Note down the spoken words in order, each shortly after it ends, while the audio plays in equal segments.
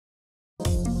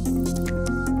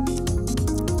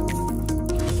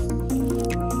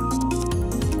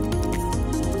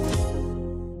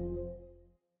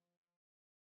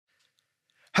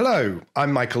Hello,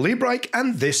 I'm Michael Liebreich,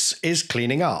 and this is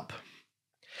Cleaning Up.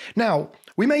 Now,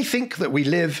 we may think that we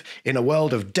live in a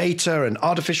world of data and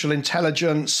artificial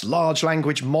intelligence, large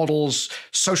language models,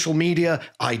 social media,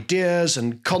 ideas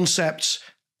and concepts,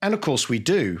 and of course we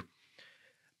do.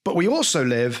 But we also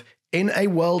live in a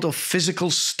world of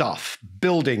physical stuff,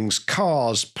 buildings,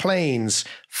 cars, planes,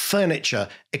 furniture,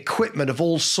 equipment of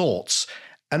all sorts,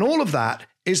 and all of that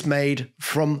is made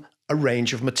from a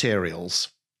range of materials.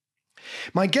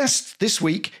 My guest this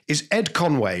week is Ed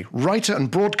Conway, writer and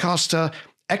broadcaster,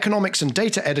 economics and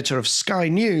data editor of Sky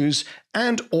News,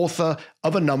 and author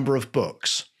of a number of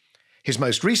books. His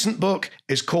most recent book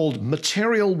is called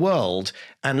Material World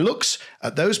and looks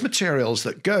at those materials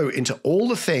that go into all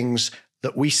the things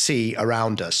that we see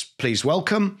around us. Please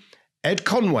welcome Ed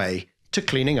Conway to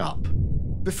Cleaning Up.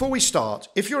 Before we start,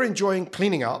 if you're enjoying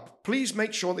Cleaning Up, please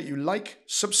make sure that you like,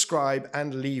 subscribe,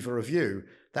 and leave a review.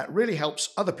 That really helps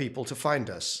other people to find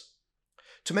us.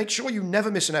 To make sure you never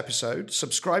miss an episode,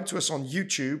 subscribe to us on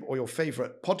YouTube or your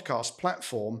favorite podcast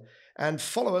platform, and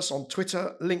follow us on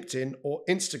Twitter, LinkedIn, or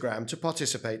Instagram to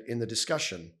participate in the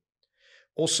discussion.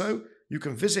 Also, you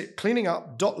can visit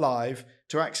cleaningup.live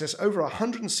to access over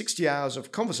 160 hours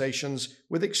of conversations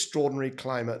with extraordinary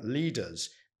climate leaders.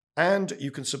 And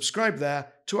you can subscribe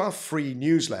there to our free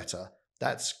newsletter.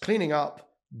 That's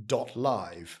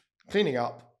cleaningup.live.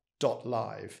 Cleaningup.live.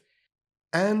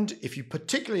 And if you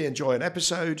particularly enjoy an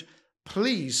episode,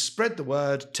 please spread the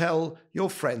word, tell your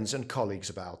friends and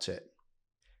colleagues about it.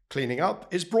 Cleaning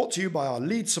Up is brought to you by our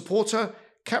lead supporter,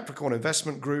 Capricorn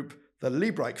Investment Group, the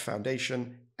Liebreich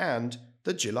Foundation, and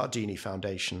the Gilardini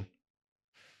Foundation.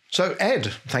 So Ed,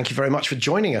 thank you very much for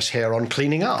joining us here on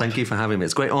Cleaning Up. Thank you for having me.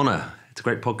 It's a great honour. It's a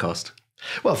great podcast.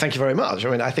 Well, thank you very much.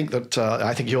 I mean, I think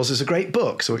yours is a great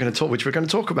book, so which we're going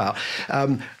to talk about.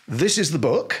 This is the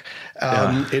book.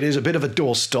 It is a bit of a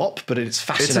doorstop, but it's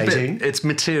fascinating. It's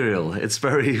material. It's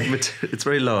very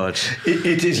large.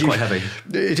 It is quite heavy.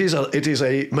 It is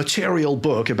a material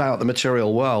book about the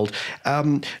material world.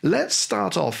 Let's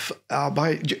start off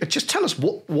by just tell us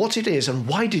what it is and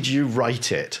why did you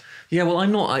write it? Yeah, well,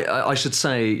 I'm not. I should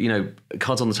say,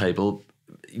 cards on the table.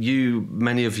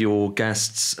 Many of your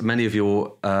guests, many of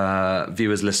your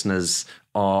viewers, listeners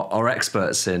are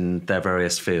experts in their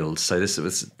various fields. So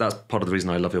that's part of the reason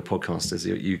I love your podcast is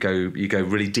you go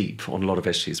really deep on a lot of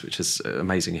issues, which is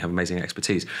amazing. You have amazing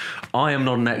expertise. I am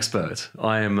not an expert.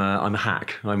 I'm a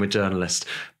hack. I'm a journalist,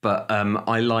 but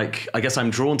I guess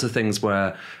I'm drawn to things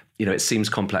where it seems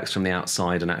complex from the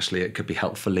outside and actually it could be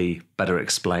helpfully better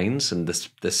explained. And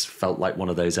this felt like one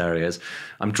of those areas.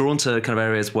 I'm drawn to kind of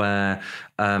areas where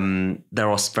there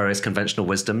are various conventional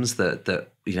wisdoms that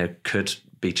could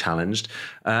be challenged,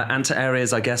 and to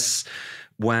areas, I guess,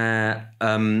 where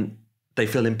they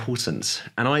feel important.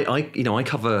 And I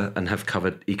cover and have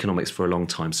covered economics for a long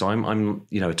time. So I'm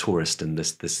a tourist in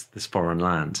this foreign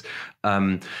land.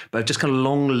 But I've just kind of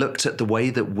long looked at the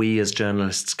way that we as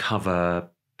journalists cover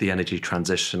the energy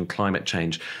transition, climate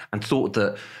change, and thought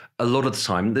that a lot of the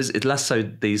time, it's less so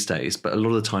these days, but a lot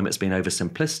of the time it's been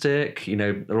oversimplistic,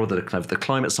 or the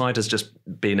climate side has just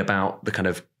been about the kind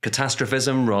of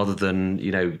catastrophism rather than,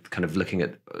 kind of looking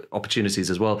at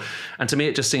opportunities as well. And to me,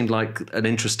 it just seemed like an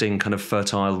interesting kind of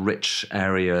fertile, rich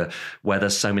area where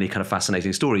there's so many kind of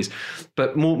fascinating stories.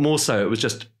 But more so, it was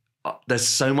just, there's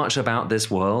so much about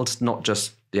this world, not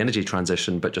just the energy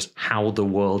transition, but just how the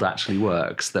world actually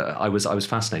works that I was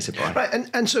fascinated by. Right,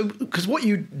 and so because what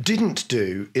you didn't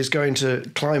do is go into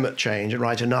climate change and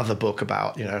write another book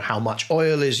about how much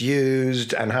oil is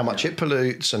used and how much it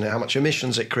pollutes and how much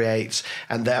emissions it creates,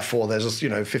 and therefore there's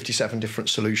 57 different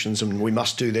solutions and we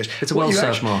must do this. It's a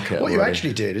well-served market. What you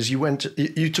actually did is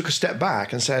you took a step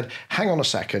back and said, hang on a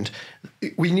second,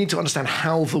 we need to understand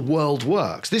how the world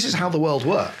works. This is how the world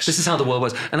works. This is how the world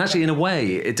works. And actually, in a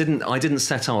way, I didn't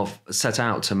set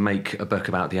out to make a book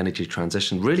about the energy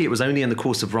transition. Really, it was only in the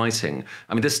course of writing.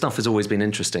 I mean, this stuff has always been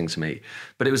interesting to me,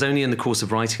 but it was only in the course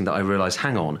of writing that I realized,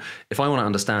 hang on, if I want to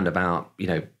understand about,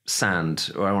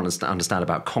 sand, or I want to understand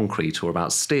about concrete or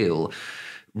about steel,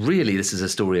 really, this is a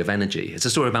story of energy. It's a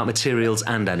story about materials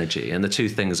and energy, and the two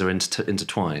things are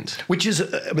intertwined. Which is,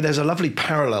 there's a lovely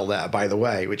parallel there, by the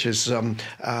way, which is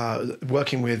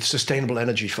working with Sustainable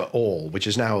Energy for All, which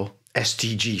is now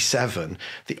SDG 7.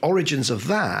 The origins of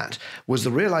that was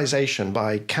the realization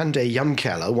by Kande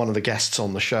Yumkeller, one of the guests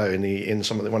on the show in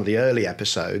one of the early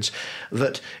episodes,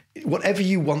 that whatever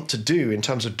you want to do in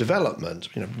terms of development,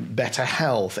 better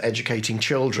health, educating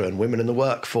children, women in the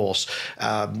workforce,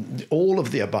 all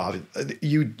of the above,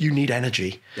 you need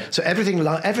energy. Yeah. So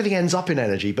everything ends up in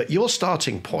energy. But your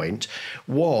starting point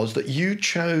was that you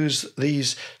chose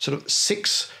these sort of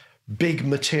 6 big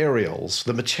materials,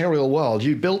 the material world.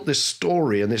 You built this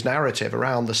story and this narrative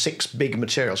around the 6 big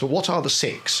materials. So what are the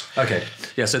 6? Okay.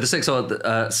 Yeah, so the 6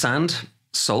 are sand,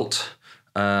 salt,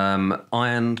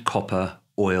 iron, copper,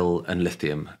 oil, and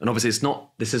lithium. And obviously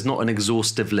this is not an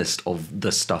exhaustive list of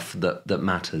the stuff that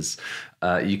matters.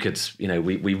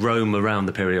 We roam around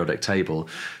the periodic table,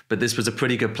 but this was a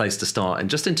pretty good place to start. And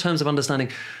just in terms of understanding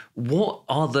what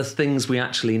are the things we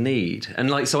actually need.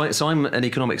 And so I'm an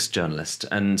economics journalist,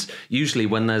 and usually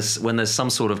when there's some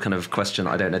sort of kind of question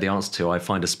I don't know the answer to, I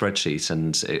find a spreadsheet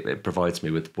and it provides me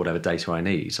with whatever data I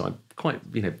need. So I'm quite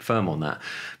firm on that.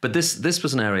 But this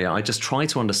was an area I just try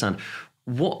to understand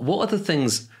what are the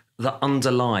things that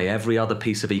underlie every other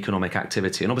piece of economic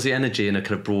activity. And obviously energy in a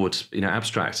kind of broad,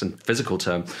 abstract and physical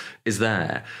term is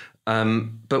there.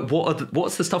 But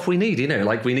what's the stuff we need?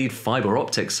 We need fiber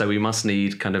optics, so we must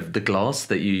need kind of the glass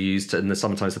that you use and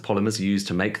sometimes the polymers you use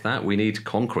to make that. We need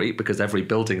concrete because every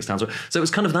building stands. So it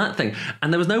was kind of that thing.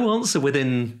 And there was no answer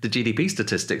within the GDP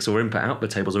statistics or input-output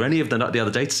tables or any of the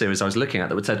other data series I was looking at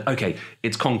that would say, okay,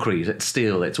 it's concrete, it's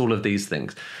steel, it's all of these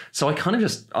things. So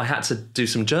I had to do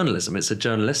some journalism. It's a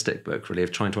journalistic book, really,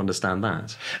 of trying to understand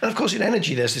that. And of course, in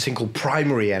energy, there's this thing called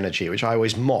primary energy, which I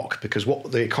always mock, because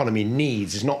what the economy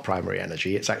needs is not primary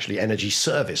energy, it's actually energy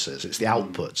services, it's the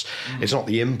outputs, it's not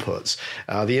the inputs.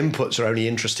 The inputs are only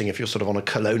interesting if you're sort of on a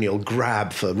colonial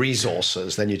grab for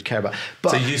resources, then you'd care about.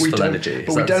 But so useful energy.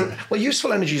 But we don't. Well,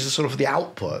 useful energy is sort of the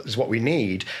output, is what we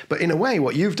need. But in a way,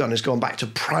 what you've done is gone back to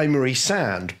primary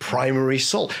sand, primary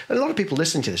salt. And a lot of people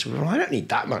listening to this, well, I don't need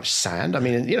that much sand. I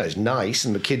mean, it's nice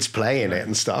and the kids play in it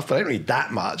and stuff, but I don't need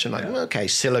that much. And well, okay,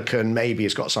 silicon, maybe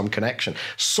it's got some connection.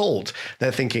 Salt,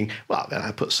 they're thinking, well, then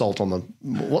I put salt on the,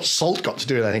 what's salt got to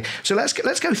do with anything? So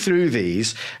let's go through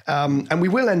these, and we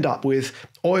will end up with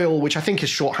oil, which I think is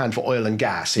shorthand for oil and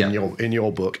gas in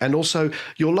your book, and also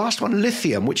your last one,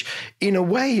 lithium, which in a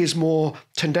way is more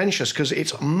tendentious because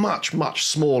it's much, much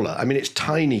smaller. I mean, it's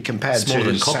tiny compared to smaller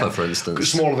than copper, for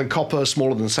instance. Smaller than copper,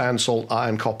 smaller than sand, salt,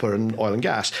 iron, copper, and oil and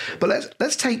gas. But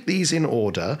let's take these in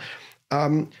order.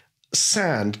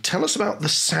 Sand. Tell us about the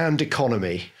sand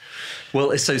economy.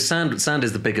 Well, so sand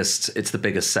is the biggest. It's the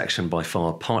biggest section by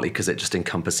far, partly because it just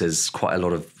encompasses quite a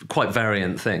lot of quite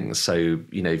variant things. So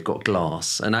you've got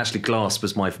glass, and actually glass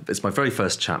was my very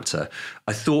first chapter.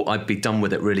 I thought I'd be done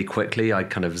with it really quickly. I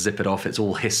kind of zip it off. It's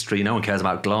all history. No one cares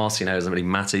about glass. It doesn't really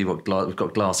matter. We've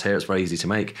got glass here. It's very easy to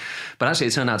make. But actually,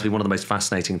 it turned out to be one of the most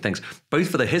fascinating things, both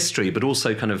for the history, but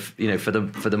also kind of for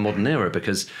the modern era.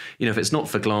 Because if it's not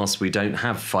for glass, we don't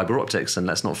have fiber optics, and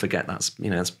let's not forget that's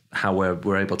how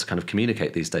we're able to kind of communicate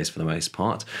these days for the most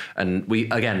part. And we,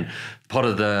 again, one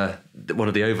of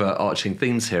the overarching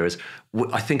themes here is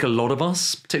I think a lot of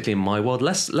us, particularly in my world,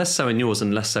 less so in yours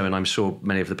and less so in I'm sure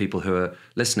many of the people who are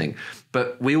listening,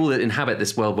 but we all inhabit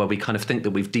this world where we kind of think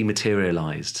that we've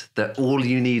dematerialized, that all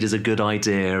you need is a good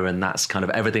idea and that's kind of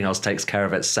everything else takes care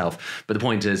of itself. But the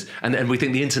point is, and we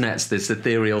think the internet's this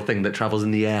ethereal thing that travels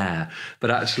in the air,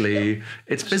 but actually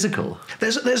it's physical.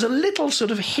 There's a little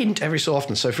sort of hint every so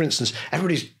often. So for instance,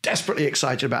 everybody's desperately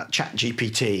excited about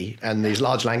ChatGPT and these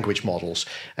large language models.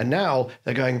 And now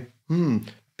they're going,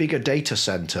 bigger data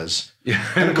centers. Yeah,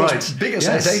 and of course, bigger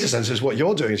data centers, what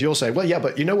you're doing is you're saying, well, yeah,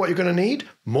 but you know what you're going to need?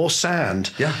 More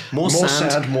sand. Yeah, more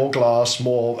sand, more glass,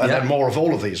 and then more of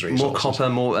all of these resources. More copper,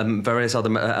 more various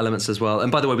other elements as well.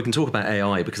 And by the way, we can talk about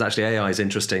AI because actually AI is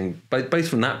interesting, both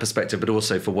from that perspective, but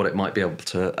also for what it might be able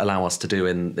to allow us to do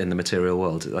in the material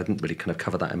world. I didn't really kind of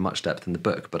cover that in much depth in the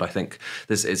book, but I think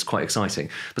it's quite exciting.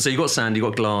 But so you've got sand, you've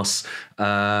got glass,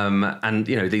 and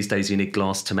these days you need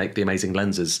glass to make the amazing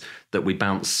lenses that we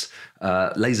bounce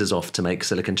lasers off to make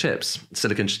silicon chips.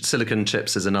 Silicon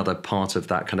chips is another part of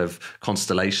that kind of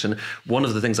constellation. One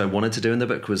of the things I wanted to do in the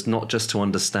book was not just to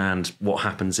understand what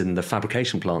happens in the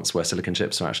fabrication plants where silicon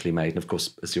chips are actually made. And of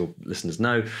course, as your listeners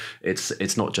know,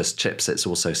 it's not just chips, it's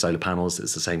also solar panels.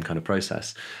 It's the same kind of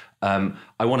process. I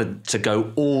wanted to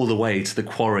go all the way to the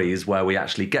quarries where we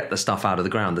actually get the stuff out of the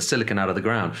ground, the silicon out of the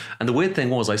ground. And the weird thing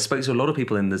was I spoke to a lot of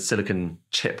people in the silicon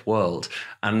chip world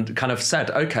and kind of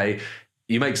said, okay,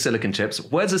 you make silicon chips.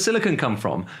 Where does the silicon come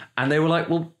from? And they were like,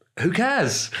 well, who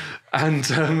cares? And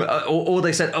or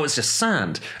they said, oh, it's just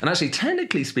sand. And actually,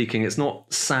 technically speaking, it's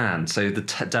not sand. So the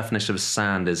definition of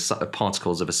sand is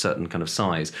particles of a certain kind of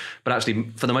size. But actually,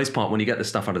 for the most part, when you get this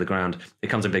stuff out of the ground, it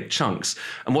comes in big chunks.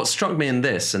 And what struck me in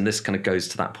this, and this kind of goes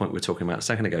to that point we were talking about a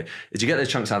second ago, is you get those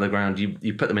chunks out of the ground,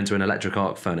 you put them into an electric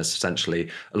arc furnace, essentially,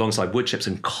 alongside wood chips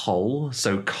and coal.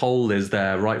 So coal is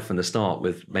there right from the start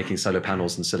with making solar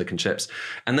panels and silicon chips.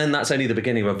 And then that's only the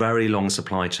beginning of a very long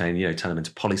supply chain. You turn them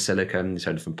into polysilicon, you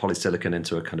turn them from polysilicon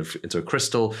polysilicon into a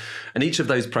crystal. And each of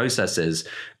those processes,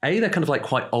 they're kind of like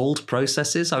quite old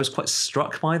processes. I was quite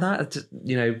struck by that.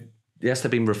 Yes,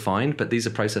 they've been refined, but these are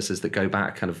processes that go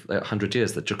back kind of 100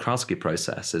 years. The Czochralski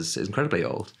process is incredibly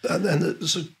old.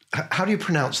 So how do you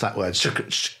pronounce that word?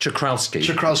 Czochralski.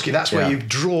 Czochralski. That's where you're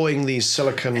drawing these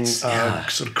silicon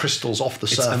sort of crystals off the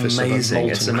surface of a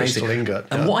molten crystal ingot.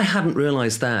 And what I hadn't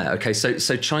realised there,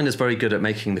 so China's very good at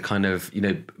making the kind of,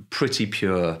 pretty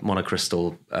pure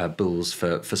monocrystal boules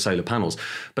for solar panels.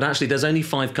 But actually, there's only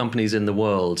 5 companies in the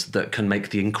world that can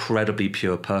make the incredibly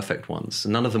pure, perfect ones.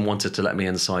 None of them wanted to let me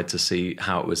inside to see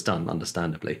how it was done,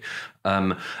 understandably.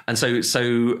 And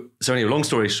so anyway, long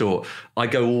story short, I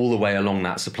go all the way along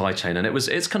that supply chain, and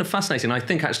it's kind of fascinating. I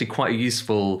think actually quite a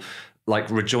useful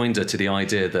rejoinder to the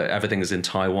idea that everything is in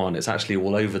Taiwan. It's actually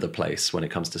all over the place when it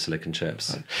comes to silicon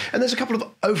chips. Right. And there's a couple of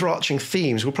overarching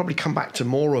themes. We'll probably come back to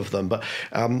more of them, but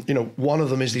one of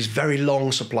them is these very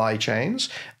long supply chains,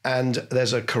 and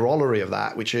there's a corollary of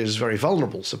that, which is very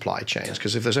vulnerable supply chains.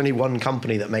 Because if there's only one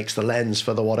company that makes the lens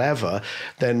for the whatever,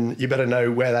 then you better know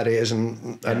where that is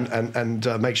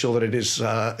and make sure that it is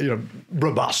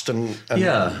robust and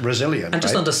resilient. And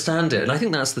just understand it. And I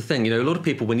think that's the thing. A lot of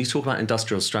people, when you talk about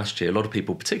industrial strategy, a lot of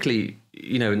people, particularly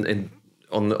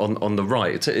on the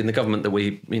right, in the government that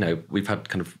we've had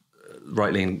kind of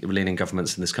right-leaning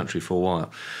governments in this country for a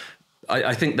while.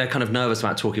 I think they're kind of nervous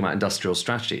about talking about industrial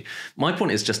strategy. My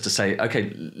point is just to say,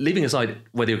 okay, leaving aside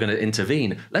whether you're going to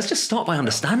intervene, let's just start by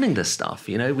understanding this stuff.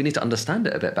 We need to understand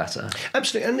it a bit better.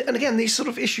 Absolutely. And again, these sort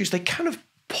of issues, they kind of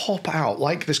pop out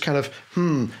like this kind of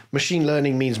machine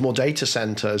learning means more data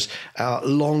centers.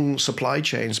 Long supply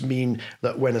chains mean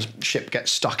that when a ship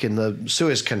gets stuck in the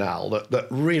Suez Canal, that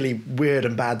really weird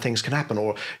and bad things can happen.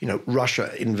 Or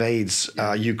Russia invades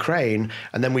Ukraine,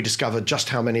 and then we discover just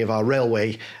how many of our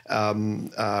railway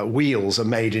wheels are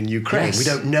made in Ukraine. Yes. We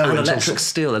don't know. And electric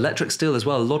steel as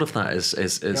well. A lot of that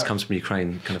is comes from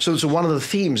Ukraine. So one of the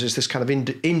themes is this kind of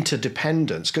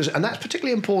interdependence, and that's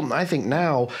particularly important, I think,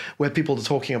 now where people are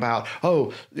talking about,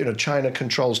 China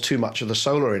controls too much of the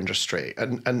solar industry,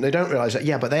 and they don't realize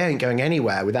that, but they ain't going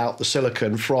anywhere without the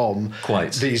silicon from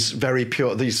these very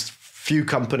pure, these few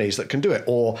companies that can do it,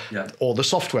 or the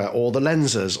software, or the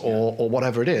lenses, or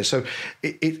whatever it is. So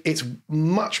it's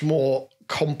much more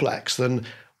complex than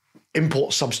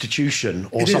import substitution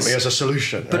or something as a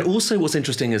solution. But also what's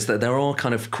interesting is that there are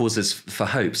kind of causes for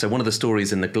hope. So one of the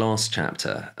stories in the glass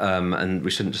chapter, and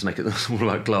we shouldn't just make it all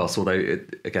about glass, although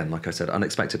it, again, like I said,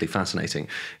 unexpectedly fascinating,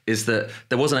 is that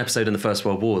there was an episode in the First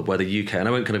World War where the UK, and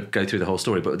I won't kind of go through the whole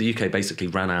story, but the UK basically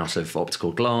ran out of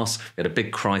optical glass. We had a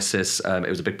big crisis. It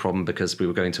was a big problem because we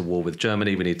were going to war with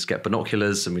Germany. We needed to get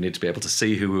binoculars and we needed to be able to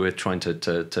see who we were trying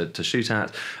to shoot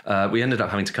at. We ended up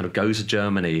having to kind of go to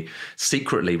Germany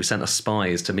secretly. We sent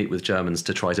spies to meet with Germans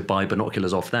to try to buy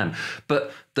binoculars off them.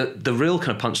 But the real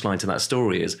kind of punchline to that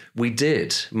story is we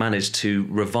did manage to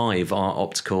revive our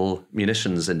optical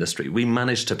munitions industry. We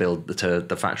managed to build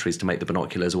the factories to make the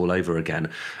binoculars all over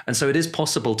again. And so it is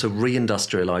possible to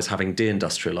reindustrialize having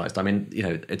deindustrialized. I mean,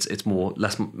 it's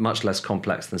much less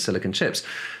complex than silicon chips.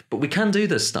 But we can do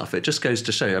this stuff. It just goes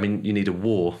to show, I mean, you need a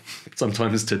war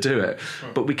sometimes to do it.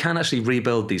 But we can actually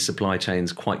rebuild these supply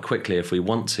chains quite quickly if we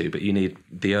want to, but you need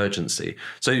the urgency.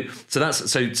 So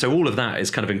all of that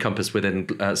is kind of encompassed within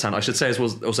sound. I should say as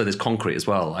well, also there's concrete as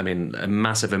well. I mean, a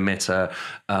massive emitter,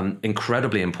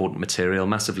 incredibly important material,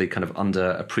 massively kind of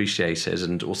underappreciated,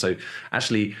 and also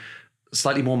actually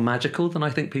slightly more magical than I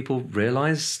think people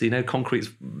realise. Concrete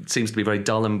seems to be very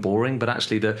dull and boring, but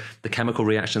actually the chemical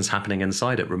reactions happening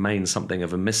inside it remain something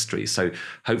of a mystery. So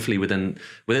hopefully within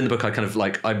the book, I kind of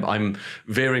I'm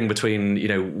veering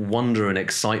between wonder and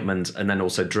excitement, and then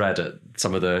also dread at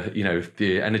some of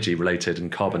the energy related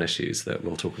and carbon issues that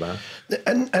we'll talk about.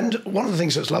 And one of the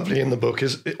things that's lovely in the book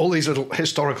is all these little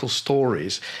historical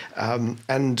stories, and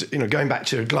going back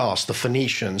to glass, the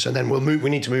Phoenicians, and then we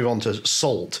need to move on to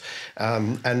salt.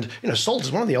 Salt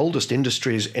is one of the oldest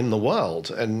industries in the world,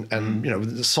 and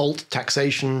the salt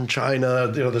taxation, China.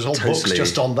 There's whole books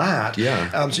just on that.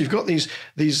 Yeah. So you've got these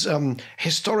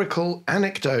historical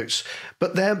anecdotes,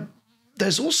 but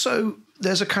there's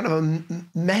a kind of a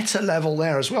meta level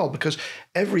there as well, because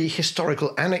every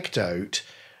historical anecdote,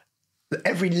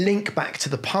 every link back to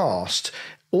the past,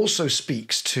 also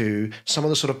speaks to some of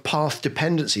the sort of path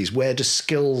dependencies. Where do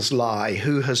skills lie?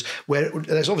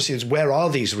 Where are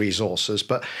these resources?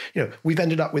 But we've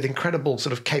ended up with incredible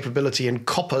sort of capability in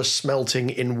copper smelting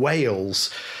in Wales.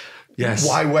 Yes.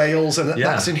 Why Wales? And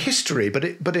that's in history. But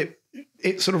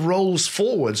it sort of rolls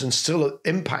forwards and still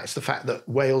impacts the fact that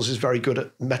Wales is very good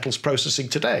at metals processing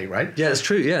today, right? Yeah, it's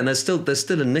true. Yeah, and there's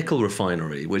still a nickel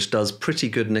refinery which does pretty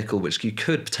good nickel, which you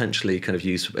could potentially kind of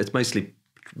use. It's mostly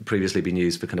previously been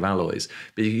used for kind of alloys,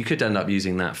 but you could end up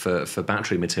using that for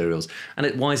battery materials.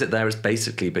 And why is it there? It's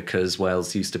basically because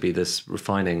Wales used to be this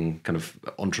refining kind of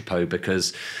entrepot,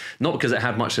 not because it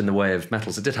had much in the way of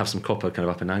metals. It did have some copper kind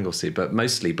of up in Anglesey, but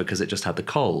mostly because it just had the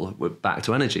coal back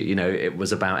to energy. You know, it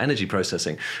was about energy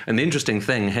processing. And the interesting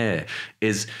thing here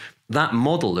is that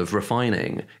model of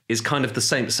refining is kind of the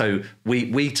same. So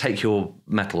we take your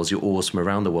metals, your ores from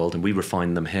around the world, and we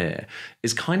refine them here.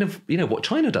 Is kind of, you know, what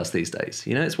China does these days.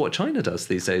 You know, it's what China does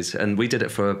these days. And we did it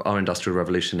for our industrial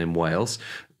revolution in Wales,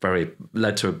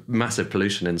 led to a massive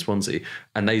pollution in Swansea.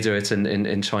 And they do it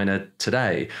in China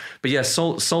today. But yeah,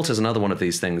 salt is another one of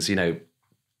these things, you know.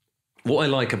 What I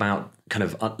like about kind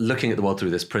of looking at the world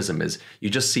through this prism is you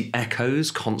just see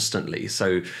echoes constantly.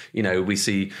 So, you know,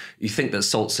 you think that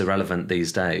salt's irrelevant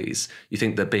these days. You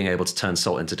think that being able to turn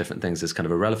salt into different things is kind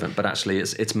of irrelevant, but actually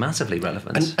it's massively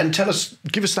relevant. And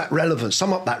give us that relevance,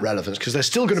 sum up that relevance, because there's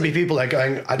still going to be people there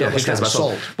going, I don't understand about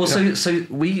salt. Well, so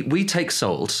we take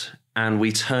salt and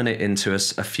we turn it into a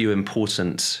few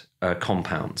important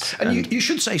compounds. And you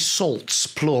should say salts,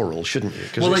 plural, shouldn't you?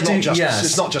 Because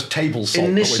it's not just table salt.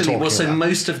 Initially,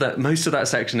 most of that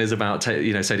section is about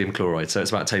sodium chloride, so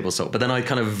it's about table salt. But then I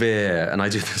kind of veer, and I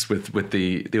do this with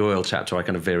the oil chapter. I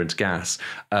kind of veer into gas,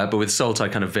 but with salt, I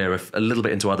kind of veer a little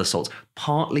bit into other salts.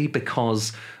 Partly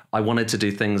because I wanted to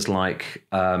do things like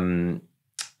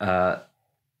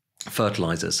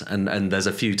fertilizers, and there's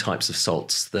a few types of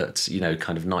salts that, you know,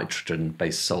 kind of nitrogen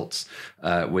based salts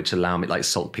which allow me, like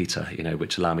saltpeter, you know,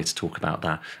 which allow me to talk about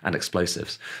that, and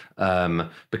explosives,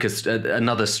 because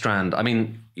another strand, I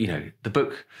mean, you know, the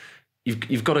book,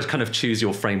 you've got to kind of choose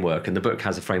your framework, and the book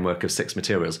has a framework of 6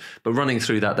 materials, but running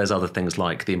through that there's other things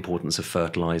like the importance of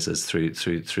fertilizers through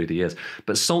the years.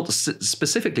 But salt,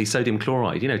 specifically sodium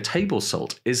chloride, you know, table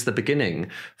salt is the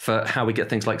beginning for how we get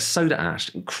things like soda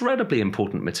ash, incredibly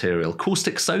important material.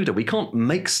 Caustic soda, we can't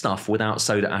make stuff without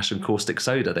soda ash and caustic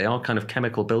soda. They are kind of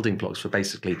chemical building blocks for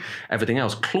basically everything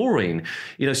else. Chlorine,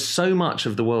 you know, so much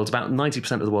of the world's, about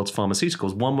 90% of the world's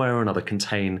pharmaceuticals, one way or another,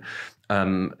 contain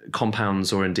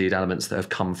compounds or indeed elements that have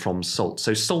come from salt.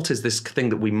 So salt is this thing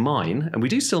that we mine, and we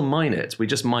do still mine it. We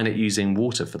just mine it using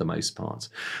water for the most part.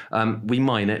 We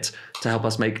mine it to help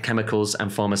us make chemicals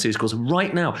and pharmaceuticals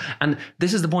right now. And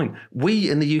this is the point. We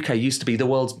in the UK used to be the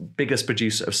world's biggest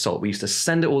producer of salt. We used to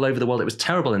send it all over the world. It was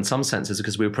terrible in some senses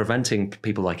because we were preventing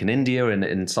people like in India and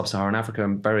in sub-Saharan Africa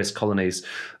and various colonies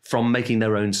from making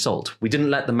their own salt. We didn't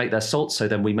let them make their salt, so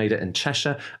then we made it in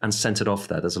Cheshire and sent it off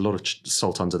there. There's a lot of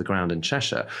salt under the ground in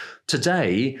Cheshire.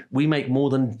 Today, we make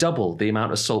more than double the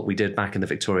amount of salt we did back in the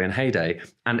Victorian heyday.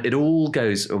 And it all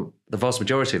goes, the vast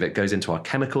majority of it goes into our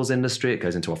chemicals industry, it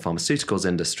goes into our pharmaceuticals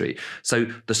industry. So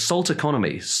the salt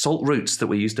economy, salt routes that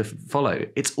we used to follow,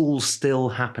 it's all still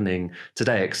happening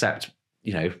today, except,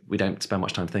 you know, we don't spend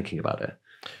much time thinking about it.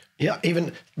 Yeah,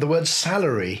 even the word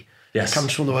salary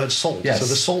comes from the word salt. Yes. So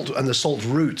the salt and the salt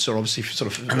roots are obviously sort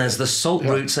of... And there's the salt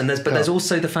roots, and there's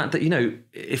also the fact that, you know,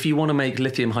 if you want to make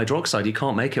lithium hydroxide, you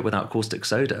can't make it without caustic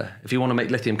soda. If you want to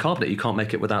make lithium carbonate, you can't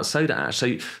make it without soda ash.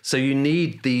 So you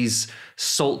need these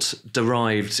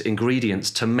salt-derived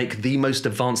ingredients to make the most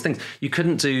advanced things. You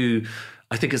couldn't do...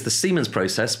 I think it's the Siemens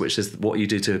process, which is what you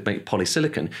do to make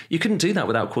polysilicon. You couldn't do that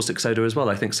without caustic soda as well.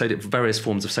 I think various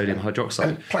forms of sodium hydroxide.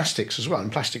 And plastics as well,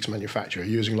 and plastics manufacture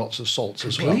using lots of salts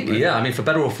as well. Right? Yeah, I mean, for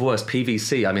better or for worse,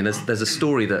 PVC. I mean, there's a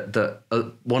story that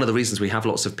one of the reasons we have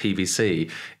lots of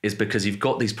PVC is because you've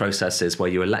got these processes where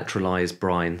you electrolyze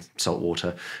brine, salt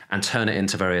water, and turn it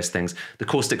into various things. The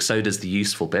caustic soda is the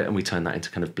useful bit, and we turn that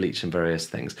into kind of bleach and various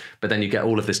things. But then you get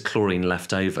all of this chlorine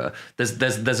left over. There's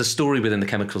a story within the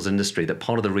chemicals industry that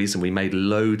part of the reason we made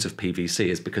loads of PVC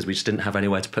is because we just didn't have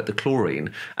anywhere to put the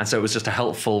chlorine, and so it was just a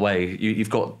helpful way. You've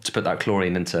got to put that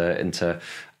chlorine into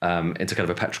kind of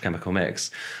a petrochemical mix.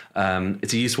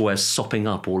 It's a useful way of sopping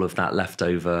up all of that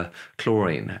leftover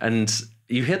chlorine. And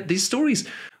you hear these stories.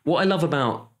 What I love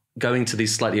about going to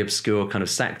these slightly obscure kind of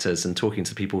sectors and talking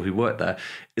to people who work there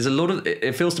is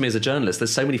it feels to me as a journalist,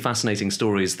 there's so many fascinating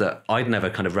stories that I'd never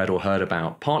kind of read or heard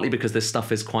about, partly because this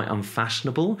stuff is quite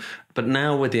unfashionable. But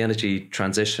now with the energy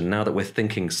transition, now that we're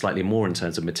thinking slightly more in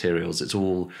terms of materials, it's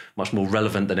all much more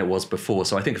relevant than it was before.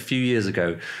 So I think a few years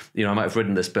ago, you know, I might have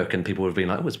written this book and people would have been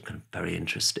like, oh, it's kind of very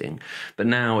interesting. But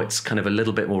now it's kind of a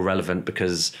little bit more relevant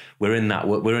because we're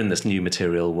in this new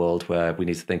material world where we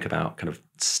need to think about kind of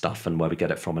stuff and where we get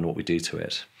it from and what we do to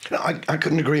it. No, I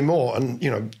couldn't agree more. And,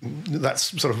 you know,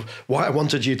 that's sort of why I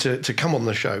wanted you to come on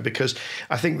the show, because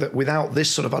I think that without this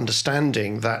sort of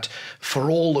understanding that for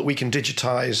all that we can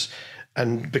digitize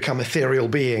and become ethereal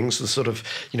beings, the sort of,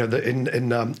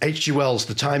 in H.G. Wells'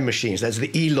 The Time Machines, there's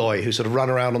the Eloi who sort of run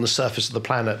around on the surface of the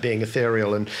planet being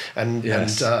ethereal, and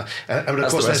of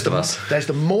course there's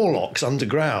the Morlocks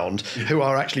underground who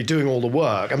are actually doing all the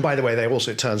work, and by the way, they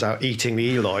also, it turns out, eating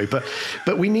the Eloi.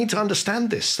 But we need to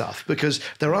understand this stuff, because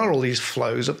there are all these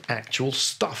flows of actual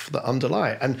stuff that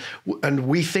underlie it, and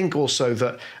we think also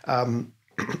that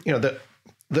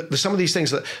that some of these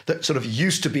things that sort of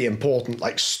used to be important,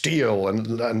 like steel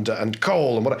and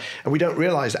coal and whatever, and we don't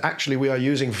realize that actually we are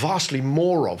using vastly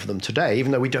more of them today,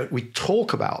 even though we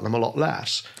talk about them a lot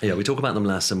less. Yeah, we talk about them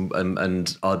less,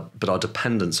 but our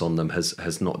dependence on them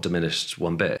has not diminished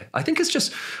one bit. I think it's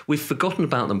just we've forgotten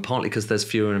about them, partly because there's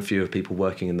fewer and fewer people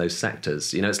working in those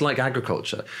sectors. It's like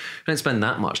agriculture. We don't spend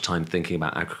that much time thinking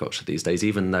about agriculture these days,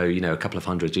 even though, a couple of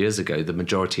hundred years ago, the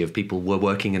majority of people were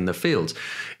working in the fields.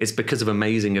 It's because of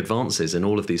amazing advances in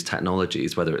all of these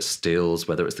technologies, whether it's steels,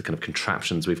 whether it's the kind of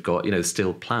contraptions we've got,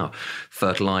 steel plow,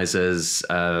 fertilizers,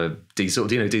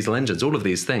 diesel engines, all of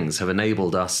these things have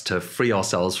enabled us to free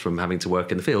ourselves from having to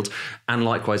work in the fields, and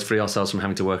likewise free ourselves from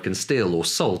having to work in steel or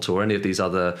salt or any of these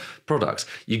other products.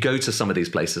 You go to some of these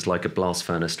places like a blast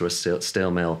furnace or a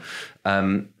steel mill,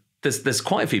 there's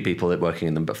quite a few people that are working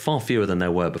in them, but far fewer than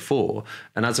there were before.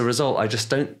 And as a result, I just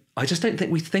don't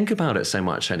think we think about it so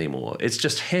much anymore. It's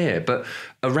just here, but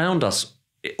around us,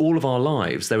 all of our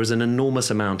lives, there is an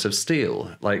enormous amount of steel.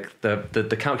 Like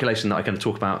the calculation that I kind of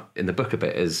talk about in the book a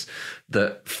bit is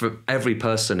that for every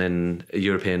person in a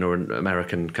European or an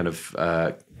American kind of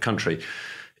country,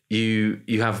 you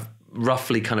have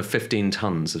roughly kind of 15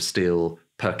 tons of steel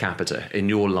per capita in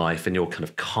your life, in your kind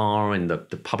of car, in the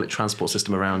public transport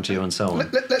system around you, and so on.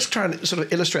 Let's try and sort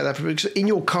of illustrate that. Because in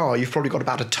your car, you've probably got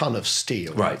about a ton of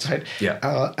steel. Right?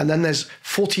 Yeah. And then there's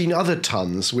 14 other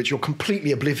tons, which you're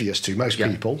completely oblivious to, most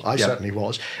people. I certainly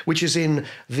was, which is in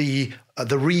the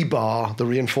rebar, the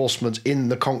reinforcement in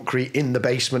the concrete in the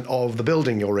basement of the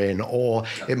building you're in, or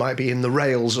it might be in the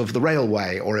rails of the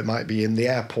railway, or it might be in the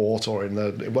airport, or in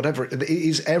the whatever. It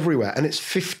is everywhere, and it's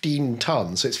 15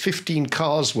 tons. So it's 15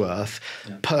 cars worth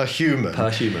per human. Per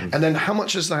human. And then how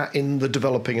much is that in the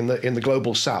developing in the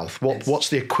global south? What's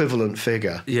the equivalent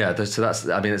figure? Yeah, so that's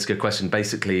it's a good question.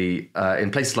 Basically,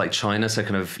 in places like China, so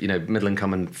kind of middle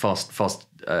income and fast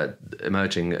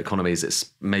emerging economies,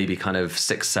 it's maybe kind of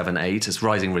 6, 7, 8. It's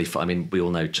rising really fast. I mean, we all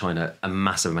know China, a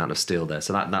massive amount of steel there.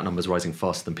 So that number is rising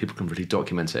faster than people can really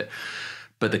document it.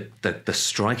 But the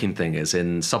striking thing is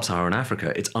in sub-Saharan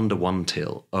Africa, it's under 1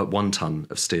 ton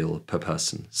of steel per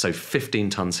person. So 15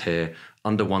 tons here,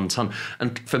 under 1 ton.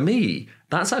 And for me,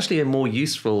 that's actually a more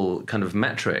useful kind of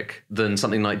metric than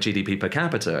something like GDP per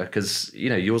capita, because,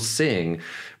 you're seeing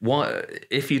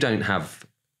if you don't have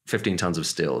 15 tons of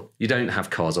steel, you don't have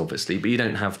cars, obviously, but you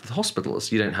don't have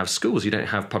hospitals, you don't have schools, you don't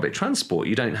have public transport,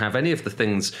 you don't have any of the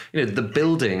things, the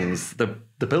buildings, the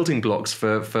building blocks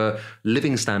for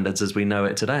living standards as we know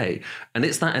it today. And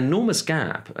it's that enormous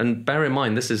gap. And bear in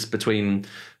mind, this is between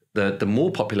the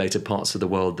more populated parts of the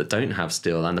world that don't have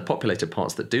steel and the populated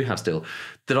parts that do have steel,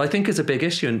 that I think is a big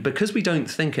issue. And because we don't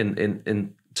think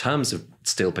in terms of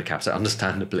steel per capita,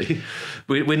 understandably,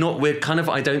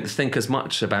 I don't think as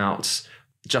much about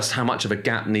just how much of a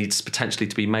gap needs potentially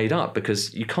to be made up,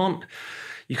 because you can't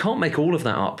make all of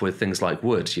that up with things like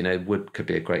wood. Wood could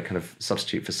be a great kind of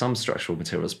substitute for some structural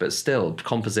materials, but still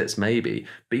composites maybe.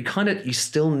 But you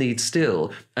still need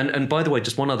steel. And by the way,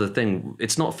 just one other thing,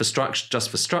 it's not for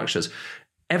just for structures.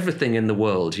 Everything in the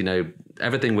world,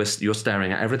 everything you're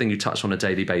staring at, everything you touch on a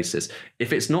daily basis,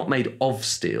 if it's not made of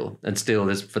steel, and steel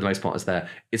is for the most part is there,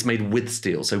 it's made with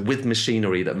steel. So with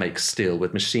machinery that makes steel,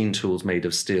 with machine tools made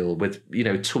of steel, with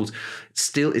tools.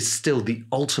 Steel is still the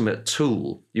ultimate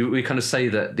tool. We kind of say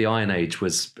that the Iron Age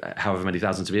was however many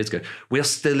thousands of years ago. We are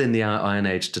still in the Iron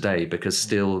Age today because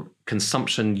steel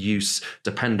consumption, use,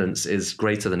 dependence is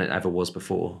greater than it ever was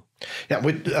before. Yeah,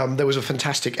 there was a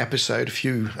fantastic episode a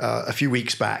few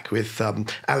weeks back with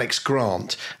Alex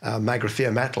Grant,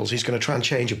 Magrathea Metals. He's going to try and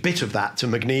change a bit of that to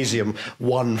magnesium,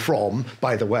 won from,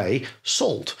 by the way,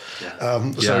 salt.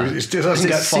 So it doesn't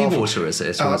get far seawater, is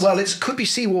it? Well, it could be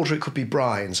seawater, it could be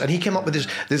brines. And he came up with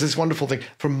there's this wonderful thing,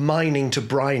 from mining to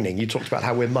brining. You talked about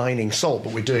how we're mining salt,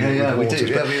 but we're doing it with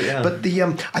water. But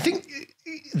I think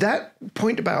that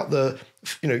point about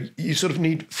you sort of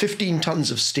need 15 tons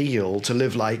of steel to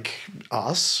live like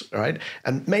us, right?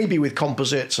 And maybe with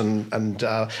composites and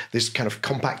this kind of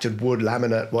compacted wood,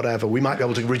 laminate, whatever, we might be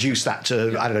able to reduce that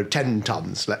to, 10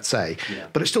 tons, let's say.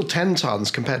 But it's still 10 tons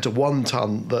compared to 1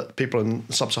 ton that people in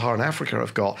sub-Saharan Africa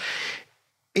have got.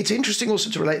 it's interesting also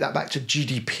to relate that back to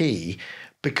GDP,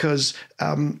 because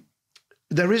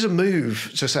there is a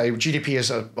move to say GDP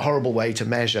is a horrible way to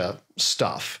measure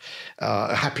stuff.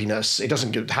 Happiness, it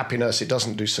doesn't give happiness, it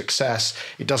doesn't do success,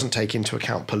 it doesn't take into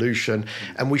account pollution.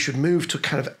 And we should move to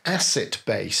kind of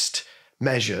asset-based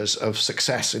measures of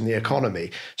success in the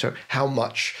economy. So how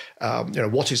much,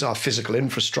 what is our physical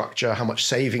infrastructure? How much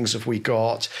savings have we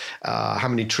got? How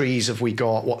many trees have we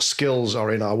got? What skills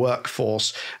are in our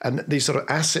workforce? And these sort of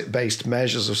asset-based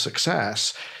measures of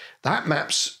success, that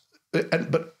maps.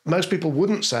 But most people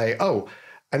wouldn't say, oh,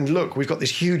 and look, we've got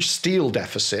this huge steel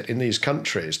deficit in these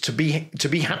countries. To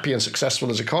be happy and successful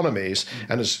as economies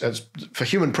and as for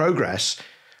human progress,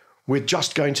 we're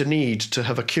just going to need to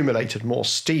have accumulated more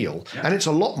steel, and it's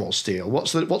a lot more steel.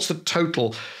 What's the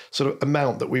total sort of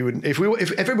amount that we would,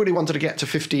 if everybody wanted to get to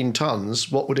 15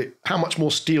 tons, how much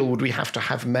more steel would we have to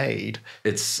have made?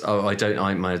 I don't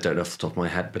know off the top of my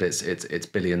head, but it's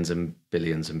billions and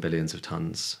billions and billions of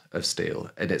tons of steel,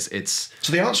 and it's.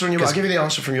 So the answer I'll give you the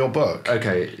answer from your book.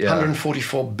 Okay, yeah.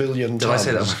 144 billion tons. Did I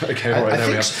say that? Okay, all right. There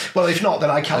we are. Well, if not,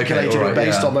 then I calculated it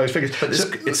based on those figures. But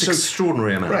it's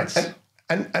extraordinary amounts. Right.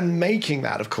 And making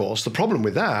that, of course, the problem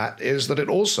with that is that it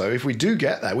also, if we do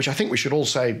get there, which I think we should all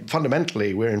say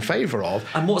fundamentally we're in favour of,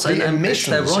 and it's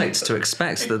their right to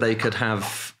expect that they could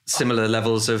have similar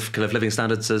levels of kind of living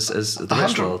standards as the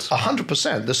rest of the world.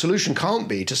 100%. The solution can't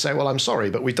be to say, well, I'm sorry,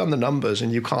 but we've done the numbers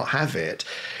and you can't have it.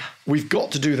 We've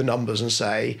got to do the numbers and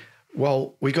say,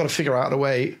 well, we've got to figure out a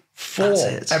way for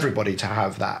everybody to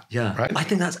have that. Yeah, right? I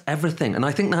think that's everything, and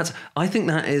I think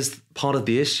that is part of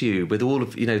the issue with all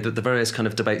of the various kind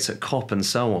of debates at COP and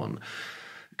so on,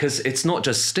 because it's not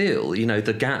just steel.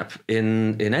 The gap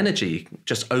in energy,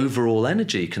 just overall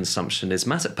energy consumption is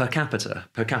massive per capita.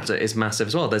 Per capita is massive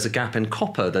as well. There's a gap in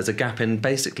copper. There's a gap in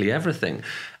basically everything.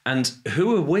 And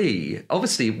who are we?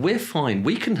 Obviously, we're fine.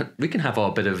 We can have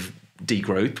our bit of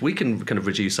degrowth. We can kind of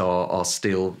reduce our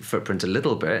steel footprint a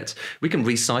little bit. We can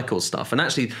recycle stuff. And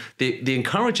actually, the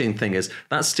encouraging thing is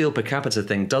that steel per capita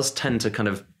thing does tend to kind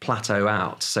of plateau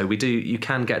out. So you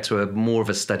can get to more of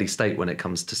a steady state when it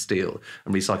comes to steel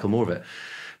and recycle more of it.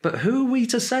 But who are we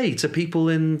to say to people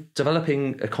in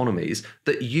developing economies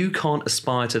that you can't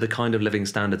aspire to the kind of living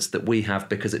standards that we have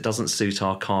because it doesn't suit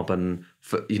our carbon,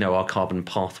 our carbon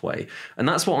pathway? And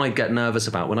that's what I get nervous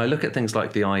about when I look at things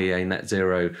like the IEA net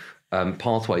zero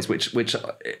pathways, which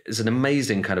is an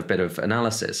amazing kind of bit of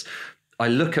analysis. I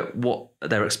look at what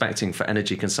they're expecting for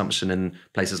energy consumption in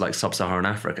places like sub-Saharan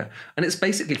Africa, and it's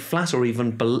basically flat or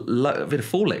even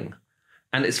falling,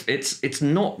 and it's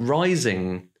not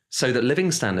rising so that living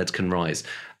standards can rise.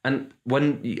 And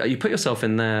when you put yourself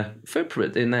in their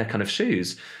footprint, in their kind of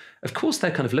shoes, of course they're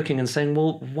kind of looking and saying,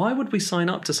 well, why would we sign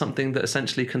up to something that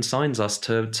essentially consigns us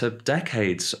to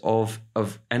decades of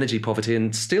energy poverty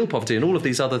and steel poverty and all of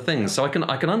these other things? So I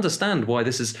can understand why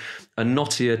this is a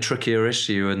knottier, trickier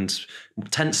issue and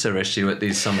tenser issue at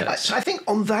these summits. I think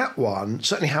on that one,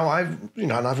 certainly how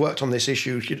I've worked on this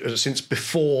issue since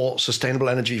before Sustainable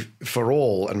Energy for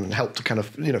All and helped to kind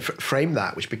of frame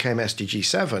that, which became SDG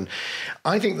 7.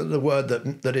 I think that the word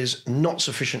that is not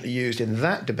sufficiently used in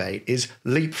that debate is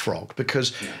leapfrog,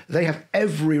 because they have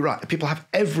every right. People have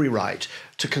every right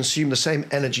to consume the same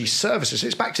energy services.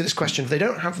 It's back to this question: if they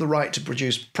don't have the right to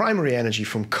produce primary energy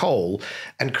from coal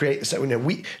and create the same,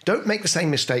 we don't make the same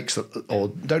mistakes or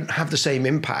don't have the same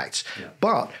impact.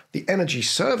 But the energy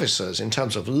services in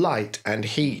terms of light and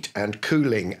heat and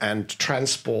cooling and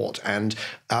transport and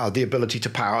the ability to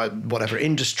power whatever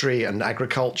industry and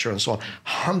agriculture and so on,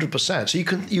 100%. So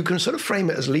you can sort of frame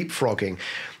it as leapfrogging.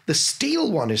 The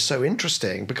steel one is so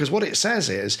interesting because what it says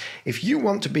is if you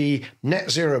want to be net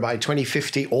zero by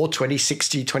 2050 or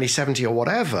 2060, 2070 or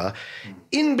whatever,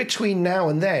 in between now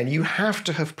and then, you have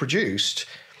to have produced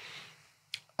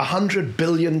 100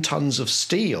 billion tons of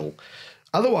steel.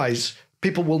 Otherwise,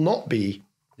 people will not be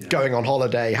going on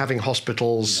holiday, having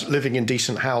hospitals, living in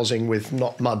decent housing with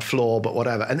not mud floor, but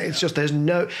whatever. And it's just,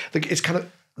 it's kind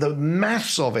of, the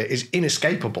maths of it is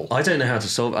inescapable. I don't know how to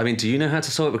solve. I mean, do you know how to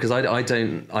solve it? Because I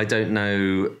don't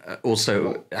know.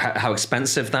 Also, how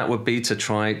expensive that would be to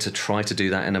try to do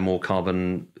that in a more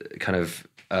carbon kind of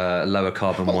lower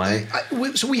carbon way.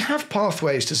 So we have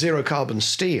pathways to zero carbon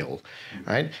steel,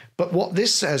 right? But what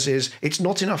this says is it's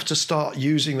not enough to start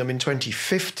using them in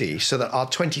 2050 so that our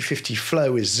 2050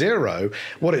 flow is zero.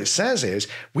 What it says is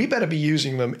we better be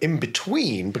using them in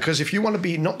between, because if you want to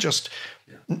be not just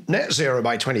net zero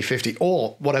by 2050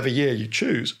 or whatever year you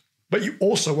choose, but you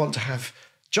also want to have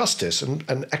justice and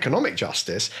economic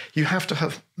justice, you have to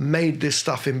have made this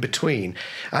stuff in between.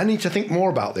 I need to think more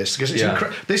about this because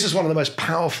this is one of the most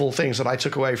powerful things that I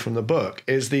took away from the book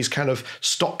is these kind of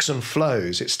stocks and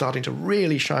flows. It's starting to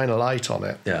really shine a light on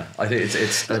it. Yeah, I think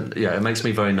it makes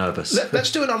me very nervous.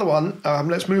 Let's do another one.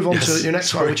 Let's move on to your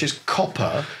next one, which is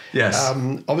copper. Yes.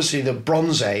 Obviously the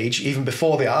Bronze Age, even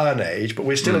before the Iron Age, but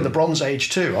we're still in the Bronze Age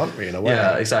too, aren't we, in a way?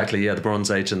 Yeah, exactly. Yeah, the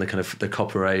Bronze Age and the kind of the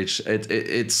Copper Age.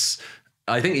 It's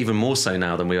I think even more so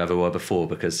now than we ever were before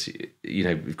because,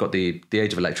 we've got the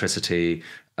age of electricity,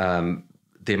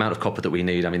 the amount of copper that we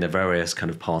need. I mean, there are various kind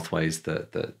of pathways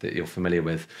that you're familiar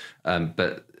with.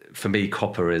 But for me,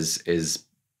 copper is,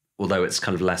 although it's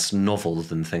kind of less novel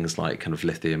than things like kind of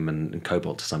lithium and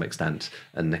cobalt to some extent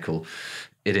and nickel,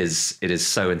 it is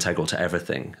so integral to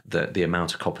everything that the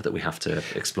amount of copper that we have to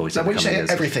exploit. Now, when you say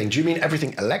everything, do you mean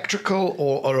everything electrical,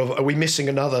 or are we missing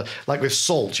another? Like with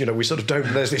salt, we sort of don't.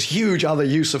 There's this huge other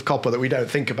use of copper that we don't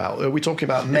think about. Are we talking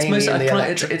about mainly in the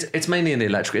electric? It's mainly in the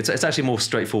electric. It's actually more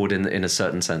straightforward in a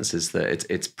certain sense. Is that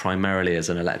it's primarily as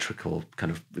an electrical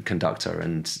kind of conductor,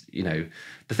 and the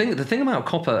thing about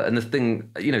copper and the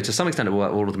thing to some extent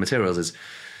all of the materials is.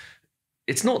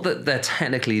 It's not that they're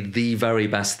technically the very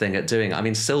best thing at doing. I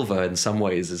mean, silver in some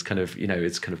ways is kind of,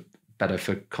 it's kind of better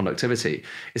for conductivity.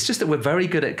 It's just that we're very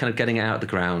good at kind of getting it out of the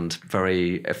ground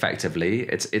very effectively.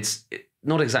 It's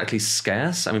not exactly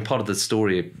scarce. I mean, part of the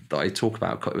story that I talk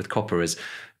about with copper is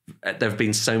there have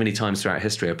been so many times throughout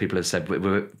history where people have said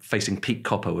we're facing peak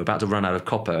copper, we're about to run out of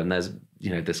copper, and there's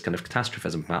this kind of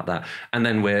catastrophism about that. And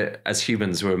then as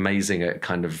humans, we're amazing at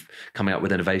kind of coming up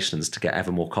with innovations to get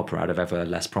ever more copper out of ever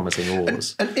less promising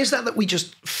ores. And is that we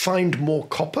just find more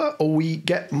copper, or we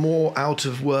get more out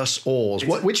of worse ores?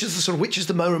 Which is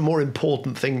the more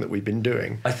important thing that we've been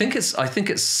doing? I think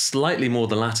it's slightly more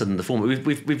the latter than the former.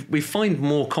 We find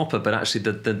more copper, but actually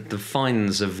the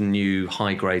finds of new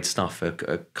high grade stuff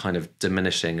are kind of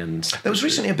diminishing. And there was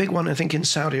recently a big one, I think, in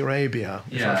Saudi Arabia,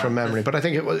 from memory. But I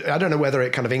think I don't know whether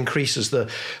it kind of increases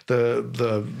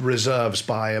the reserves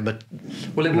by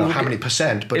how many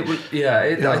percent. But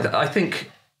I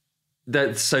think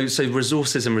that so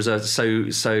resources and reserves.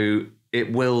 So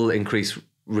it will increase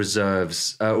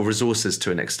reserves or resources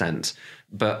to an extent,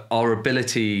 but our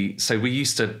ability. So we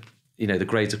used to. The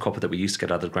grades of copper that we used to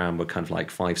get out of the ground were kind of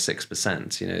like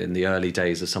 5-6%, in the early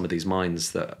days of some of these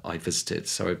mines that I visited.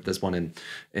 So there's one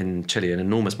in Chile, an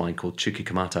enormous mine called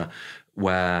Chuquicamata,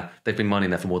 where they've been mining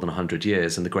there for more than 100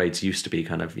 years. And the grades used to be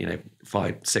kind of,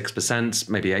 5-6%,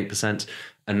 maybe 8%.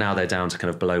 And now they're down to kind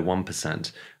of below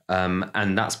 1%.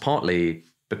 And that's partly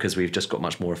because we've just got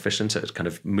much more efficient at kind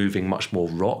of moving much more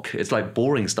rock. It's like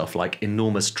boring stuff like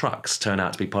enormous trucks turn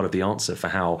out to be part of the answer for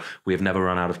how we have never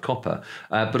run out of copper,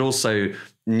 but also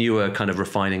newer kind of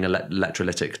refining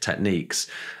electrolytic techniques.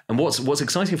 And what's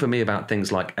exciting for me about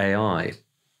things like AI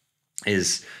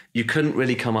is you couldn't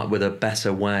really come up with a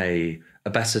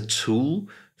better tool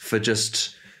for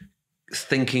just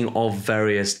thinking of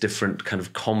various different kind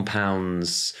of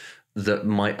compounds that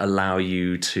might allow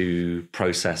you to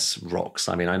process rocks.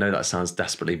 I mean, I know that sounds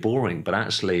desperately boring, but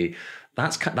actually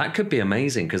that could be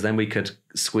amazing because then we could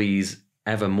squeeze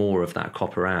ever more of that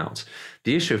copper out.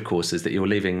 The issue, of course, is that you're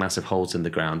leaving massive holes in the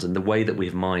ground, and the way that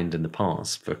we've mined in the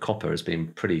past for copper has been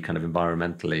pretty kind of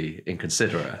environmentally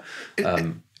inconsiderate.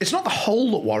 It's not the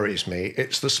hole that worries me;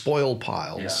 it's the spoil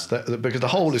piles. Because the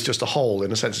hole is just a hole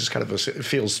in a sense. It's kind of it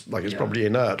feels like it's probably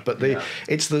inert, but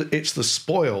it's the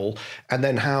spoil, and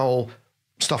then how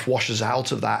stuff washes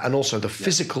out of that, and also the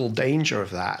physical danger of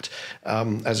that,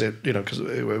 as it because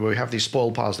we have these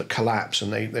spoil piles that collapse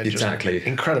and they're just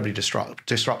incredibly disrupt.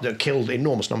 They killed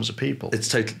enormous numbers of people. That's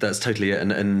totally it,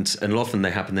 and often they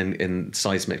happen in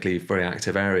seismically very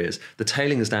active areas. The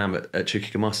tailings dam at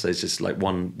Chuquicamata is just like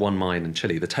one mine in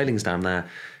Chile. The tailings dam there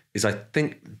is, I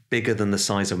think, bigger than the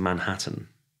size of Manhattan.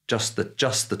 Just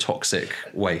the toxic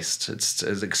waste. It's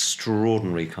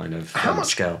extraordinary kind of How much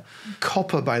scale.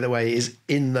 Copper, by the way, is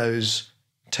in those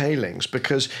tailings?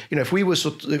 Because if we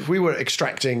were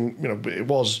extracting, it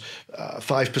was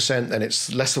 5%, then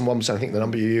it's less than 1%. I think the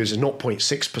number you use is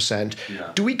 0.6%.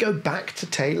 Yeah. Do we go back to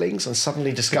tailings and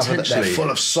suddenly discover that they're full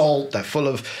of salt, they're full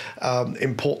of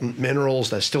important minerals,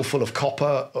 they're still full of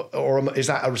copper, or is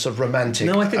that a sort of romantic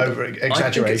over-exaggeration?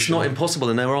 I think it's not impossible,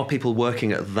 and there are people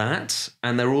working at that,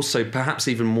 and they're also perhaps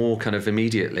even more kind of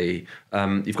immediately.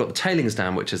 You've got the tailings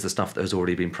dam, which is the stuff that has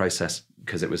already been processed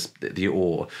because it was the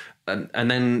ore.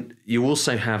 And then you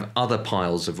also have other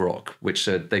piles of rock, which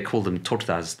they call them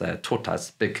tortas. They're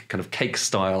tortas, big kind of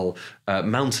cake-style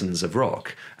mountains of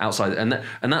rock outside. And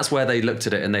that's where they looked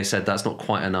at it and they said that's not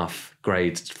quite enough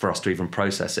grade for us to even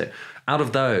process it. Out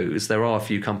of those, there are a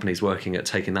few companies working at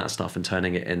taking that stuff and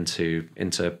turning it into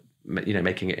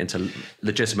making it into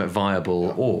legitimate,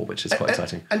 viable ore, which is quite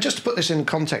exciting. And just to put this in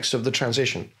context of the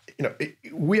transition,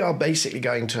 we are basically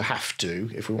going to have to,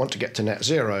 if we want to get to net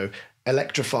zero,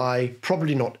 electrify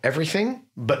probably not everything,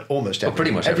 but almost everything.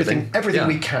 Pretty much everything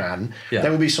we can. Yeah.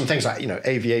 There will be some things like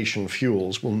aviation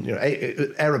fuels. Well,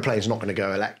 aeroplanes are not going to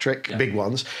go electric, big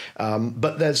ones,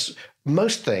 but there's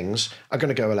most things are going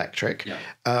to go electric. Yeah.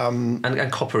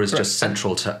 And copper is just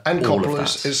central to and all copper of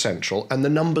that. is central. And the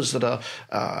numbers that are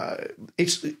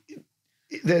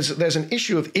there's an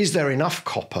issue of, is there enough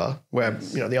copper, where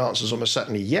the answer is almost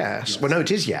certainly yes. Well, no, it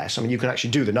is yes. I mean, you can actually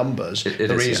do the numbers,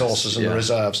 the resources and the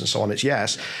reserves and so on. It's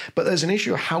yes. But there's an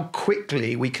issue of how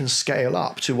quickly we can scale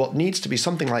up to what needs to be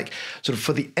something like, sort of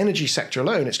for the energy sector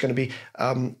alone, it's going to be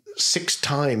 6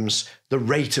 times the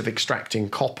rate of extracting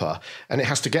copper, and it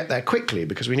has to get there quickly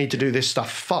because we need to do this stuff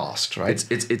fast, right?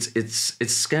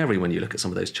 It's scary when you look at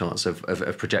some of those charts of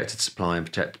projected supply and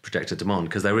projected demand,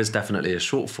 because there is definitely a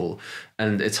shortfall,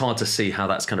 and it's hard to see how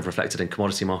that's kind of reflected in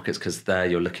commodity markets, because there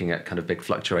you're looking at kind of big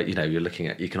fluctuate. You're looking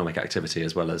at economic activity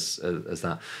as well as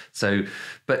that. So,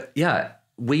 but yeah.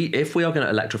 If we are going to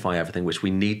electrify everything, which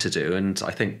we need to do, and I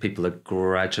think people are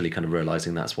gradually kind of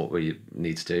realising that's what we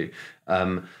need to do,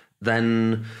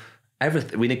 then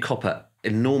we need copper,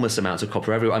 enormous amounts of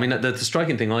copper everywhere. I mean, the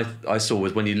striking thing I saw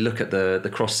was when you look at the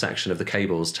cross-section of the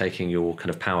cables taking your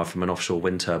kind of power from an offshore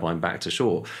wind turbine back to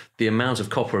shore, the amount of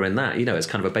copper in that, it's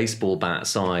kind of a baseball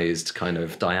bat-sized kind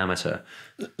of diameter.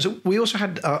 So we also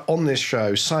had on this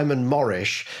show Simon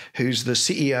Morrish, who's the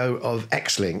CEO of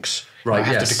Xlinks. Right, I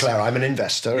have to declare I'm an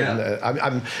investor, and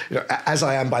I'm as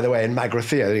I am, by the way, in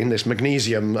Magrathea, in this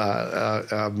magnesium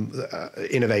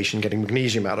innovation, getting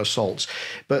magnesium out of salts.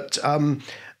 But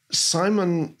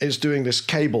Simon is doing this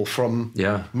cable from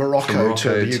Morocco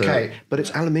to the UK, but it's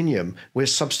aluminium. We're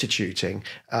substituting.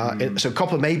 So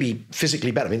copper may be physically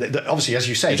better. I mean, obviously, as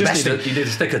you say, you need a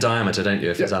thicker diameter, don't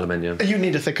you, if it's aluminium? You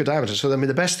need a thicker diameter. So, I mean,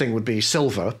 the best thing would be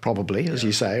silver, probably, as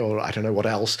you say, or I don't know what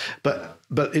else. But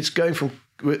it's going from...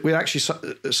 We're actually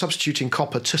substituting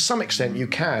copper to some extent. You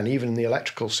can, even in the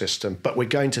electrical system, but we're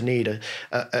going to need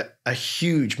a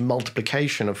huge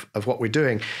multiplication of what we're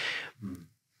doing.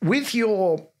 With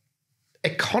your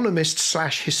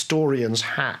economist/historian's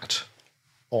hat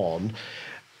on,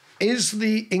 is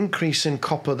the increase in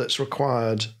copper that's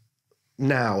required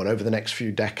now and over the next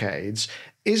few decades,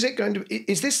 is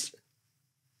this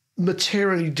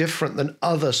materially different than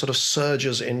other sort of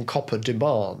surges in copper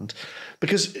demand?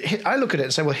 Because I look at it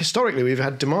and say, well, historically we've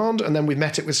had demand and then we've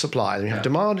met it with supply. And you have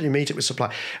demand and you meet it with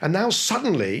supply. And now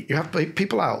suddenly you have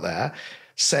people out there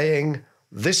saying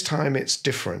this time it's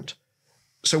different.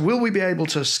 So will we be able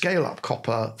to scale up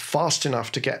copper fast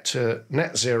enough to get to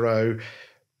net zero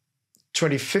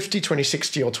 2050,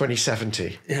 2060 or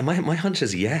 2070? Yeah, my hunch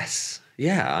is yes.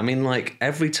 Yeah, I mean, like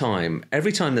every time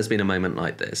there's been a moment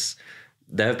like this,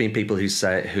 there have been people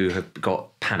who have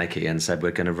got panicky and said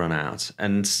we're going to run out,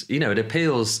 and it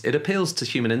appeals to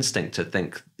human instinct to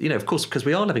think, of course, because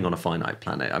we are living on a finite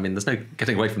planet. I mean, there's no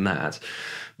getting away from that.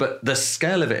 But the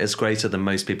scale of it is greater than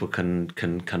most people can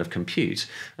kind of compute.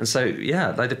 And so,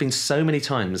 yeah, there have been so many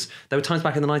times. There were times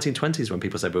back in the 1920s when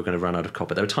people said we were going to run out of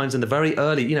copper. There were times in the very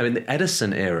early, in the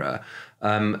Edison era,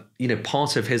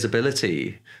 part of his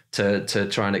ability to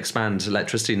try and expand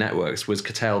electricity networks was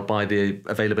curtailed by the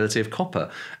availability of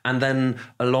copper. And then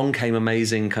along came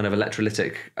amazing kind of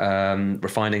electrolytic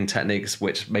refining techniques,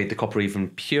 which made the copper even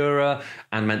purer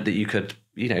and meant that you could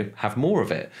have more of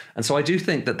it. And so I do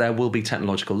think that there will be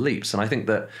technological leaps. And I think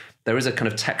that there is a kind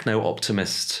of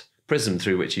techno-optimist prism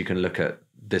through which you can look at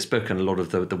this book and a lot of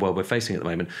the world we're facing at the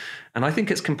moment. And I think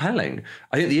it's compelling.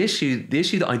 I think the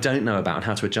issue that I don't know about and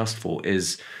how to adjust for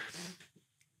is,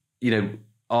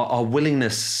 our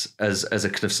willingness as a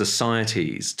kind of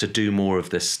societies to do more of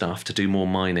this stuff, to do more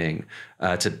mining,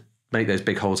 to make those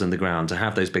big holes in the ground, to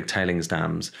have those big tailings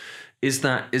dams. Is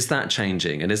that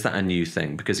changing, and is that a new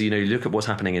thing? Because you look at what's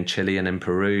happening in Chile and in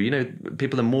Peru.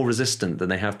 People are more resistant than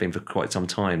they have been for quite some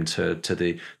time to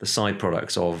the side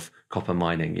products of copper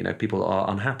mining. People are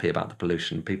unhappy about the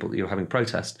pollution. You're having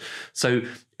protests. So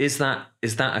is that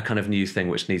a kind of new thing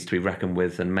which needs to be reckoned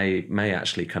with and may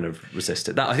actually kind of resist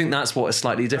it? I think that's what is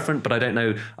slightly different, but I don't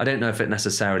know if it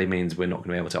necessarily means we're not going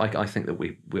to be able to. I think that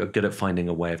we are good at finding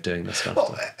a way of doing this stuff.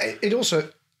 Well, it also,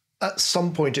 at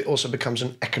some point, it also becomes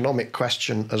an economic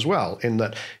question as well, in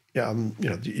that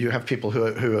you have people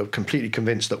who are completely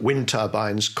convinced that wind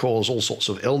turbines cause all sorts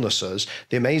of illnesses.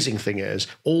 The amazing thing is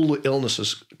all the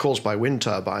illnesses caused by wind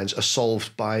turbines are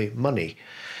solved by money.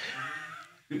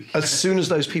 As soon as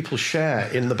those people share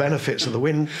in the benefits of the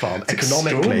wind farm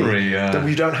economically, then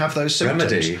we don't have those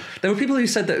symptoms. Remedy. There were people who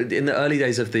said that in the early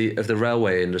days of the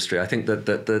railway industry, I think that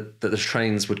the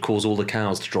trains would cause all the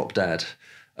cows to drop dead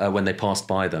when they passed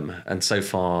by them, and so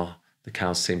far the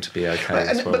cows seem to be okay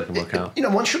as far as I can work out.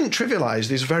 One shouldn't trivialize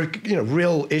these very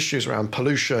real issues around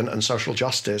pollution and social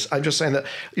justice. I'm just saying that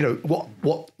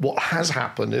what has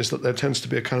happened is that there tends to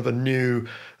be a kind of a new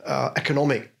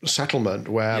economic settlement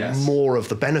where more of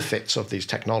the benefits of these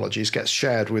technologies gets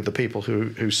shared with the people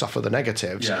who suffer the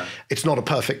negatives. Yeah. It's not a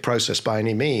perfect process by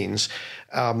any means.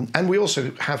 And we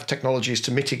also have technologies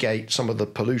to mitigate some of the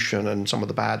pollution and some of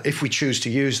the bad if we choose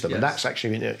to use them. Yes. And that's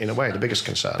actually, in a way, the biggest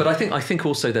concern. But I think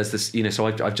also there's this, so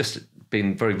I've just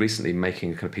been very recently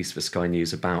making a kind of piece for Sky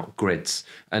News about grids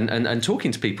and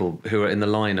talking to people who are in the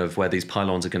line of where these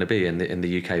pylons are going to be in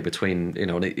the UK between,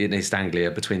 in East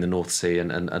Anglia, between the North Sea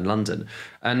and London.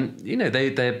 And,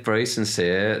 they're very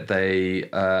sincere.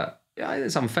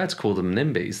 It's unfair to call them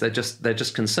NIMBYs. They're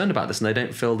just concerned about this, and they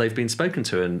don't feel they've been spoken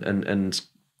to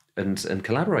and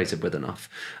collaborated with enough.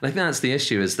 And I think that's the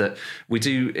issue, is that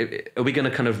are we going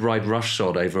to kind of ride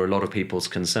roughshod over a lot of people's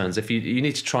concerns? If you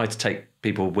need to try to take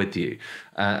people with you,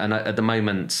 and at the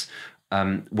moment,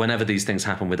 whenever these things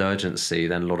happen with urgency,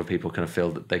 then a lot of people kind of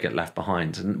feel that they get left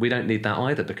behind. And we don't need that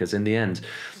either, because in the end,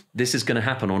 this is going to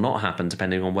happen or not happen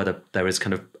depending on whether there is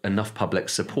kind of enough public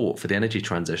support for the energy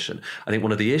transition. I think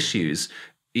one of the issues,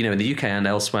 in the UK and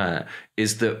elsewhere,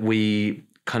 is that we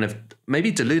kind of maybe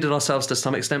deluded ourselves to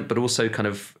some extent, but also kind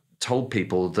of told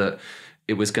people that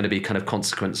it was going to be kind of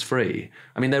consequence free.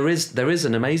 I mean, there is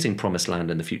an amazing promised land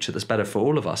in the future that's better for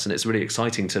all of us, and it's really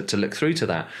exciting to look through to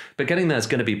that. But getting there is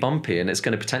going to be bumpy, and it's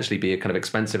going to potentially be kind of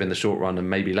expensive in the short run and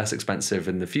maybe less expensive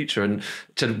in the future. And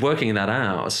to working that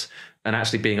out and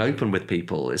actually being open with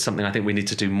people is something I think we need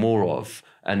to do more of,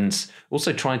 and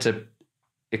also trying to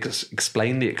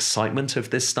explain the excitement of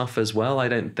this stuff as well. I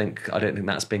don't think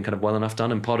that's been kind of well enough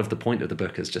done. And part of the point of the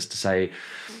book is just to say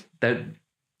that,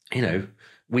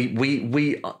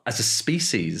 we as a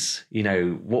species,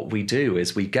 what we do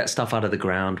is we get stuff out of the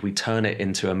ground, we turn it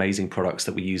into amazing products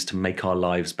that we use to make our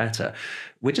lives better.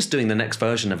 We're just doing the next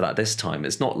version of that this time.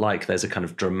 It's not like there's a kind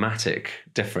of dramatic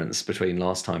difference between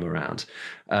last time around.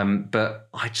 But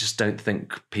I just don't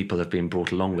think people have been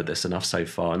brought along with this enough so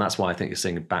far. And that's why I think you're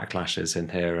seeing backlashes in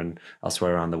here and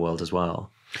elsewhere around the world as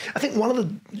well. I think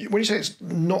when you say it's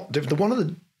not different, one of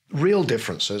the real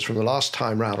differences from the last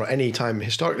time round or any time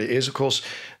historically is, of course,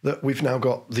 that we've now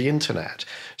got the internet.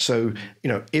 So,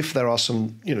 if there are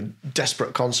some,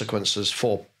 desperate consequences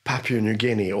for Papua New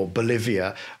Guinea or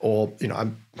Bolivia, or,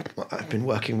 I've been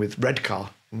working with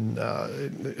Redcar on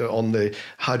the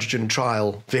hydrogen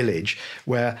trial village,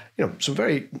 where some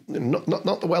very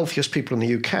not the wealthiest people in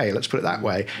the UK, let's put it that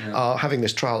way, are having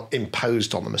this trial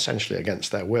imposed on them essentially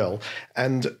against their will.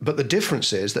 But the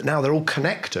difference is that now they're all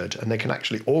connected and they can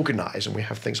actually organise, and we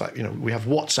have things like we have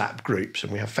WhatsApp groups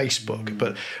and we have Facebook,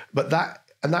 but that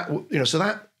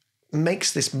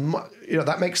makes this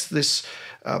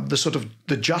the sort of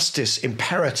the justice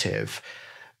imperative.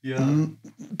 Yeah.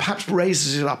 Perhaps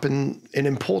raises it up in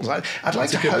importance. I'd like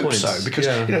to hope so, because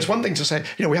it's one thing to say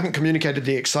we haven't communicated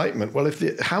the excitement. Well,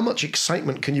 how much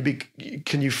excitement can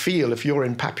you feel if you're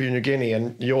in Papua New Guinea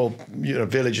and your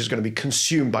village is going to be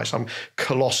consumed by some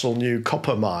colossal new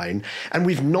copper mine, and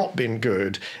we've not been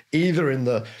good either in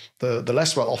the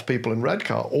less well off people in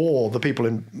Redcar or the people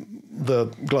in the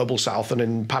global south and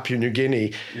in Papua New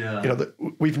Guinea. Yeah.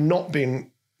 We've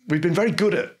been very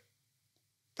good at.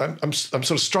 I'm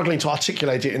sort of struggling to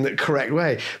articulate it in the correct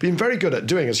way. Being very good at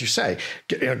doing, as you say,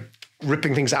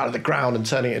 ripping things out of the ground and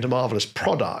turning it into marvelous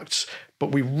products.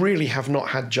 But we really have not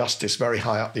had justice very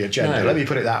high up the agenda. No. Let me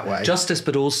put it that way. Justice,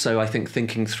 but also I think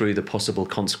thinking through the possible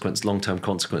long-term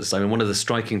consequences. I mean, one of the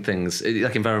striking things,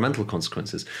 like environmental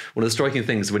consequences, one of the striking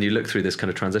things when you look through this kind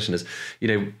of transition is,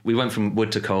 we went from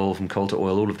wood to coal, from coal to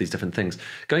oil, all of these different things.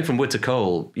 Going from wood to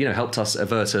coal, helped us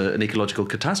avert an ecological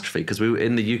catastrophe, because we were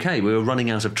in the UK, we were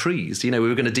running out of trees. We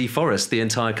were going to deforest the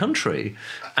entire country,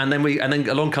 and then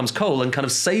along comes coal and kind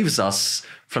of saves us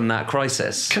from that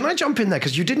crisis. Can I jump in there?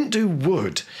 Because you didn't do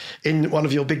wood in one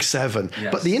of your big seven.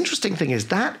 Yes. But the interesting thing is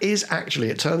that is actually,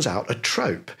 it turns out, a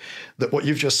trope, that what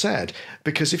you've just said.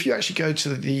 Because if you actually go to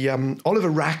the Oliver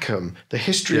Rackham, the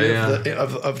history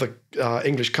of the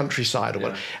English countryside, or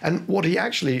what, and what he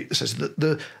actually says, that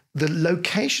the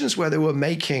locations where they were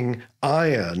making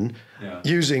iron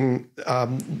using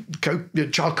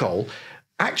charcoal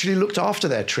actually looked after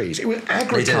their trees. It was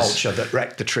agriculture that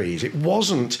wrecked the trees. It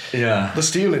wasn't the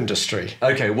steel industry.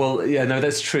 Okay, well, yeah, no,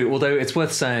 that's true. Although it's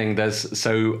worth saying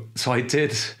so I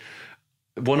did...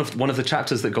 One of the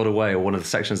chapters that got away, or one of the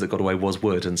sections that got away, was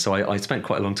wood, and so I spent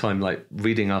quite a long time like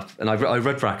reading up, and I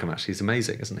read Rackham. Actually, he's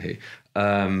amazing, isn't he?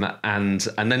 And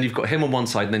then you've got him on one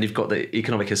side, and then you've got the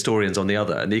economic historians on the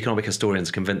other, and the economic historians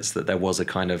convinced that there was a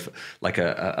kind of like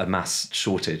a mass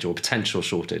shortage or potential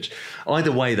shortage.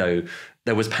 Either way, though,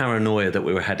 there was paranoia that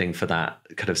we were heading for that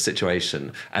kind of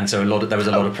situation, and so there was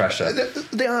a lot of pressure.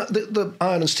 The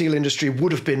iron and steel industry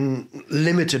would have been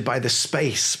limited by the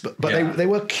space, but they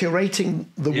were curating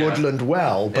the woodland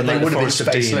well, but they would have been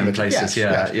space limited places.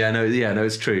 No,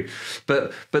 it's true.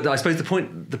 But I suppose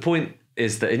the point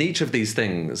is that in each of these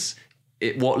things,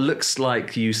 what looks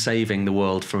like you saving the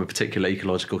world from a particular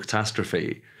ecological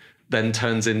catastrophe then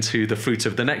turns into the fruit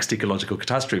of the next ecological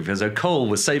catastrophe. Because coal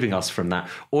was saving us from that.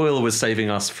 Oil was saving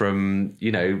us from,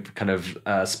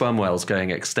 sperm whales going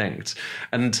extinct.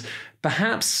 And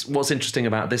perhaps what's interesting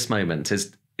about this moment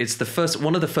is it's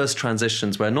one of the first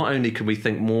transitions where not only can we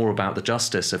think more about the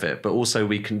justice of it, but also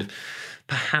we can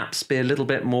perhaps be a little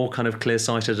bit more kind of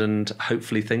clear-sighted and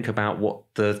hopefully think about what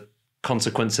the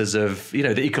consequences of,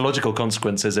 the ecological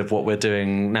consequences of what we're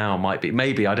doing now might be.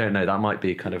 Maybe, I don't know, that might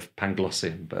be kind of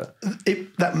Panglossian, but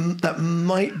that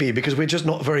might be, because we're just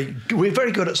not we're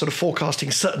very good at sort of forecasting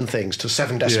certain things to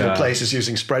 7 decimal places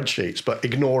using spreadsheets, but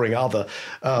ignoring other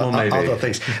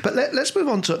things. But let's move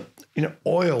on to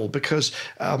oil, because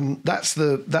that's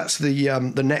the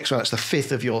next one. That's the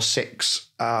 5th of your 6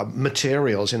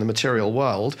 materials in the material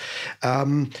world,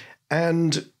 and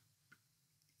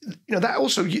that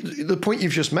also, the point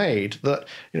you've just made, that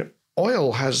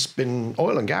oil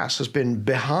and gas has been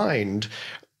behind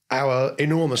our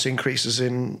enormous increases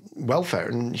in welfare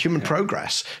and human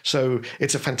progress. So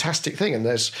it's a fantastic thing. And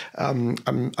there's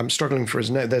I'm struggling for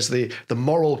his name. There's the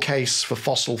moral case for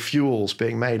fossil fuels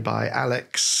being made by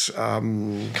Alex. I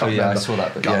saw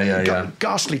that.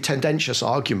 Ghastly, tendentious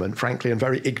argument, frankly, and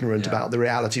very ignorant about the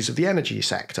realities of the energy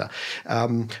sector.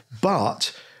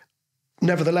 But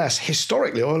nevertheless,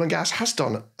 historically, oil and gas has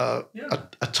done a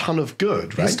ton of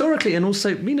good, right? Historically, and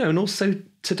also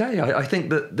today. I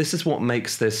think that this is what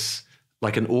makes this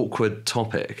like an awkward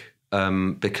topic,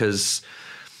 because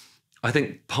I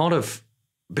think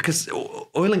because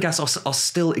oil and gas are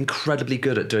still incredibly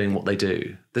good at doing what they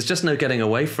do. There's just no getting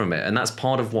away from it, and that's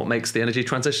part of what makes the energy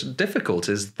transition difficult.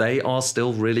 Is they are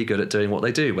still really good at doing what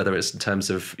they do, whether it's in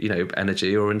terms of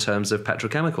energy or in terms of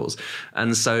petrochemicals,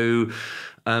 and so.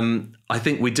 I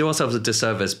think we do ourselves a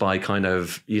disservice by kind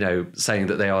of, saying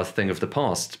that they are a thing of the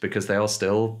past, because they are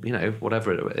still,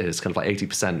 whatever it is, kind of like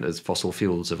 80% as fossil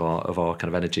fuels of our kind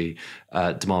of energy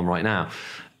demand right now.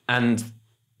 And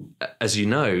as you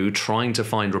know, trying to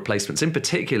find replacements, in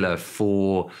particular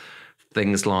for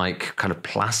things like kind of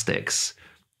plastics,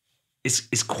 it's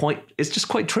just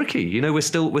quite tricky. We're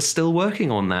still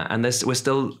working on that, and there's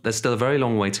still a very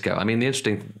long way to go. I mean, the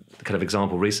interesting kind of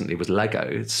example recently was Lego.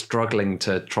 It's struggling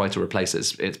to try to replace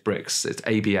its bricks, its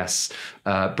ABS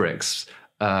bricks,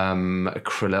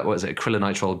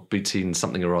 acrylonitrile butene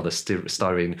something or other,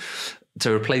 styrene,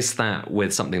 to replace that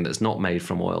with something that's not made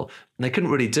from oil. And they couldn't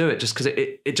really do it just because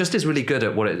it just is really good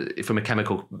at what it, from a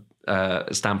chemical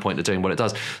standpoint, of doing what it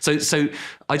does. So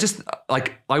I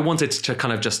wanted to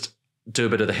kind of just do a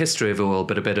bit of the history of oil,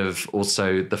 but a bit of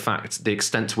also the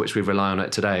extent to which we rely on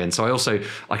it today. And so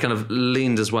I kind of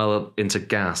leaned as well into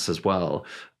gas as well.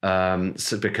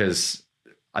 So because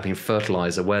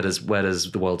fertilizer, where does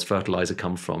the world's fertilizer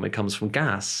come from? It comes from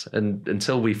gas. And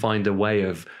until we find a way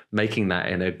of making that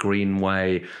in a green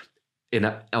way,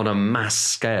 on a mass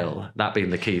scale, that being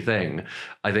the key thing,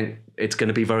 I think it's going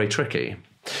to be very tricky.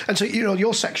 And so,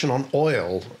 your section on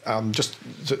oil, just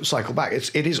to cycle back,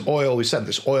 it is oil, we said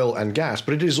this, oil and gas,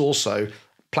 but it is also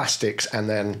plastics and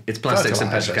then it's plastics and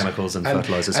petrochemicals and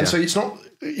fertilizers. And so it's not,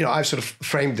 I've sort of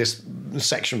framed this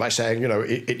section by saying,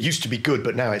 it used to be good,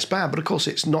 but now it's bad. But of course,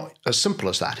 it's not as simple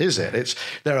as that, is it?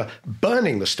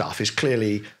 Burning the stuff is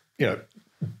clearly,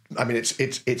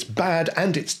 it's bad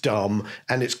and it's dumb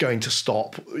and it's going to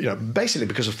stop, basically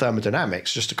because of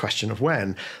thermodynamics, just a question of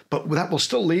when. But that will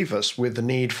still leave us with the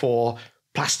need for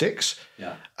plastics.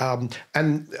 Yeah.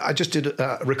 And I just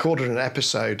recorded an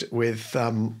episode with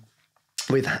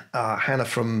with Hannah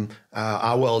from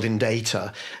Our World in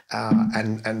Data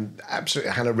and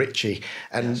absolutely Hannah Ritchie,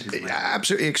 and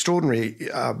absolutely extraordinary,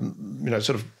 sort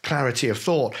of clarity of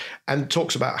thought, and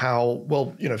talks about how,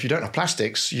 well, if you don't have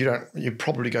plastics, you're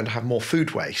probably going to have more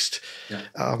food waste. Yeah.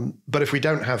 But if we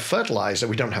don't have fertilizer,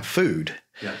 we don't have food.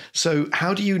 Yeah. So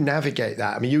how do you navigate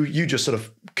that? I mean, you just sort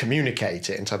of communicate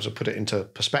it in terms of put it into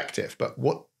perspective, but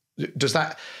what does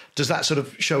that sort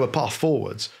of show a path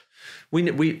forwards? I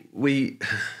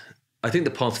think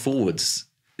the path forwards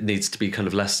needs to be kind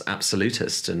of less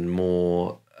absolutist and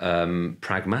more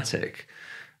pragmatic,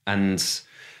 and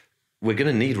we're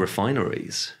going to need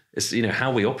refineries. It's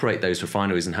how we operate those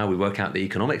refineries and how we work out the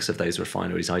economics of those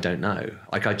refineries. I don't know.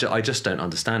 Like I just don't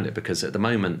understand it, because at the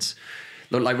moment,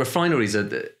 like refineries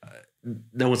are.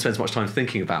 No one spends much time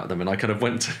thinking about them, and I kind of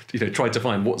went to, tried to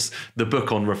find what's the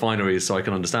book on refineries so I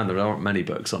can understand them. There aren't many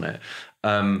books on it,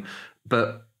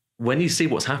 but when you see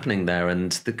what's happening there,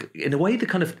 and in a way,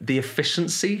 the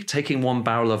efficiency, taking one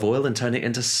barrel of oil and turning it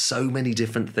into so many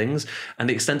different things, and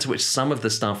the extent to which some of the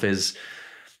stuff is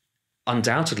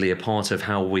undoubtedly a part of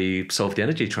how we solve the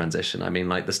energy transition. I mean,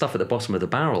 like the stuff at the bottom of the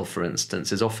barrel, for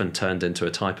instance, is often turned into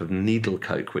a type of needle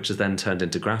coke, which is then turned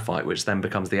into graphite, which then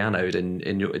becomes the anode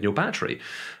in your battery.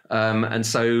 And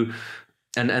so,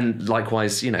 and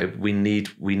likewise, we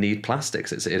need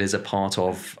plastics. It is a part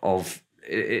of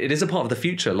it is a part of the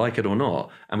future, like it or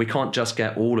not. And we can't just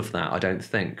get all of that, I don't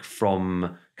think,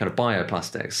 from kind of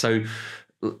bioplastics. So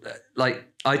like,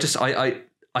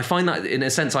 I find that, in a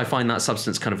sense, I find that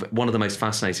substance kind of one of the most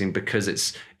fascinating, because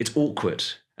it's awkward.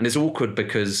 And it's awkward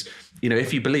because,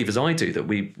 if you believe, as I do, that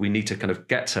we need to kind of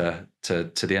get to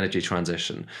the energy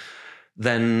transition,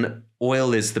 then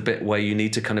oil is the bit where you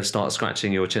need to kind of start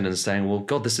scratching your chin and saying, well,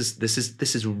 God, this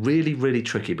is really, really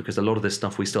tricky, because a lot of this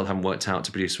stuff we still haven't worked out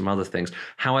to produce from other things.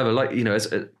 However, like,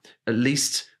 at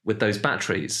least with those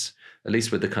batteries, at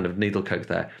least with the kind of needle coke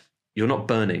there, you're not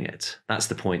burning it. That's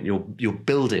the point. You're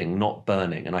building, not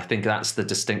burning. And I think that's the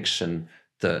distinction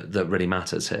that really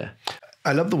matters here.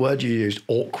 I love the word you used,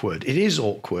 awkward. It is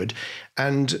awkward,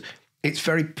 and it's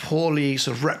very poorly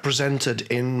sort of represented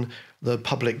in the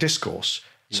public discourse.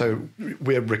 So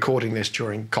we're recording this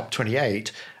during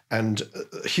COP28, and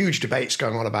huge debates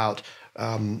going on about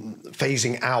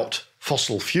phasing out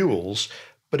fossil fuels.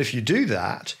 But if you do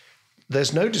that,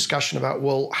 there's no discussion about,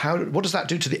 well, what does that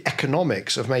do to the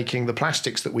economics of making the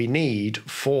plastics that we need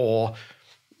for,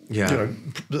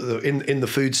 in the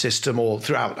food system or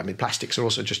throughout? I mean, plastics are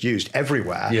also just used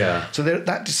everywhere. Yeah. So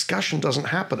that discussion doesn't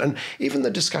happen. And even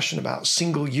the discussion about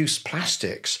single-use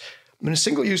plastics, I mean, a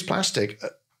single-use plastic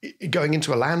going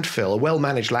into a landfill, a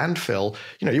well-managed landfill,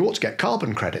 you ought to get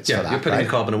carbon credits for that. You're putting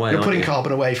carbon away. You're putting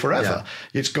carbon away forever.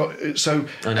 Yeah. It's got so,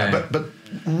 but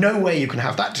no way you can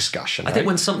have that discussion. I think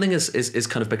when something is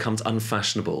kind of becomes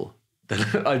unfashionable,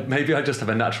 then maybe I just have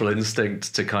a natural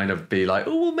instinct to kind of be like,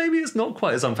 oh, well, maybe it's not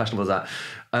quite as unfashionable as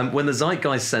that. When the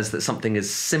zeitgeist says that something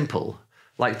is simple,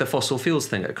 like the fossil fuels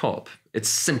thing at COP, it's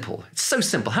simple. It's so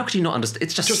simple. How could you not understand?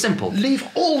 It's just simple. Leave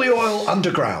all the oil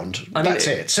underground. That's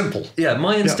it. Simple. Yeah,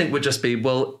 my instinct would just be,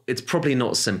 well, it's probably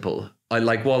not simple. I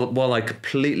like, while I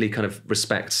completely kind of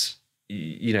respect,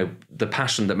 the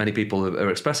passion that many people are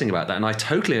expressing about that, and I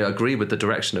totally agree with the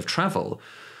direction of travel,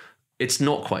 it's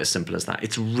not quite as simple as that.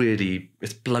 It's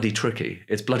bloody tricky.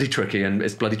 It's bloody tricky, and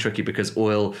it's bloody tricky because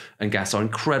oil and gas are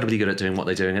incredibly good at doing what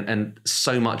they're doing, and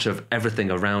so much of everything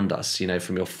around us,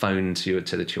 from your phone to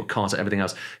your car to everything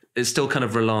else, it still kind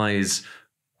of relies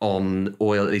on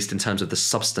oil, at least in terms of the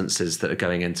substances that are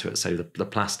going into it. So the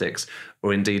plastics,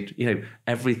 or indeed,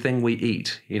 everything we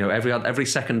eat, every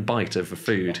second bite of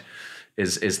food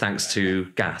is thanks to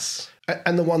gas.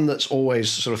 And the one that's always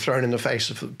sort of thrown in the face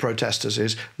of the protesters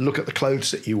is, look at the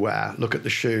clothes that you wear, look at the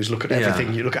shoes, look at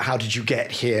everything. You look at how did you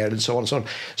get here, and so on and so on.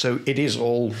 So it is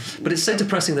all. But it's so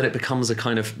depressing that it becomes that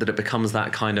kind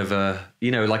of a,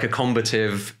 like a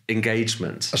combative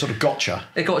engagement. A sort of gotcha.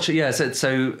 A gotcha, yeah.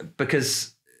 So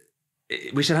because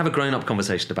we should have a grown-up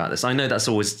conversation about this. I know it's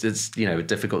a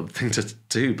difficult thing to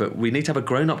do, but we need to have a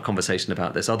grown-up conversation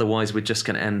about this. Otherwise, we're just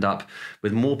going to end up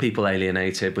with more people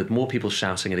alienated, with more people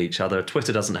shouting at each other.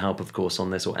 Twitter doesn't help, of course, on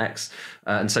this, or X,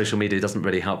 and social media doesn't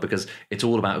really help, because it's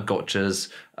all about gotchas,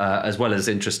 as well as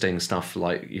interesting stuff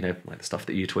like the stuff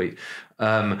that you tweet.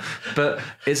 But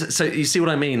so you see what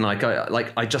I mean?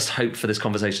 I just hope for this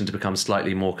conversation to become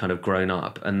slightly more kind of grown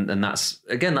up, and that's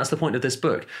the point of this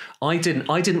book. I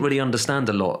didn't really understand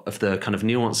a lot of the kind of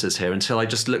nuances here until I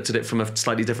just looked at it from a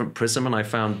slightly different prism, and I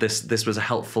found this was a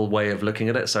helpful way of looking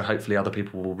at it. So hopefully other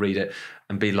people will read it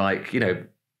and be like,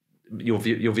 your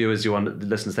viewers, your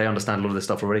listeners, they understand a lot of this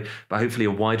stuff already, but hopefully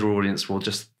a wider audience will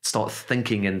just start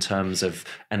thinking in terms of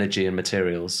energy and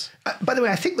materials. By the way,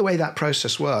 I think the way that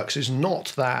process works is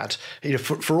not that,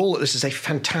 for all that this is a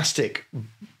fantastic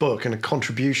book and a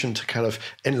contribution to kind of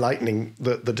enlightening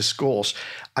the discourse,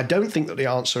 I don't think that the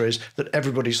answer is that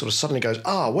everybody sort of suddenly goes,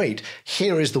 wait,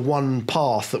 here is the one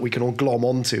path that we can all glom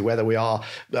onto, whether we are,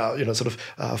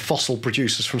 fossil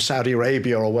producers from Saudi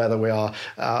Arabia or whether we are,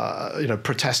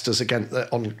 protesters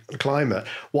on climate.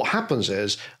 What happens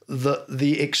is that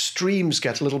the extremes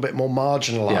get a little bit more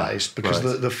marginalized because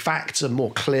the facts are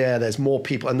more clear. There's more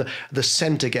people, and the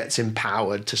center gets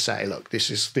empowered to say, look, this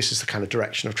is the kind of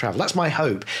direction of travel. That's my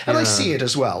hope, and I see it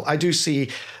as well. I do see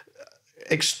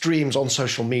extremes on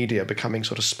social media becoming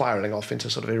sort of spiraling off into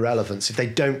sort of irrelevance if they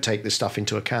don't take this stuff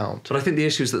into account. But I think the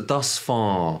issue is that thus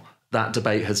far that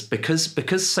debate has,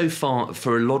 because so far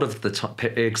for a lot of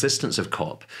the existence of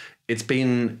COP, it's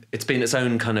been its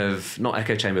own kind of, not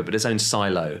echo chamber, but its own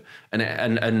silo,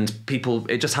 and people,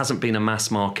 it just hasn't been a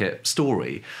mass market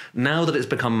story. Now that it's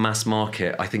become mass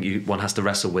market, I think one has to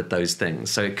wrestle with those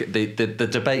things. So the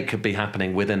debate could be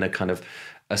happening within a kind of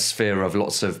a sphere of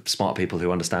lots of smart people who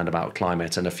understand about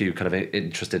climate and a few kind of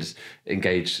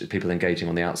engaged people engaging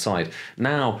on the outside.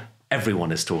 Now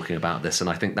everyone is talking about this, and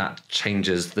I think that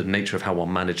changes the nature of how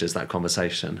one manages that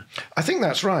conversation. I think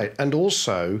that's right. And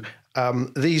also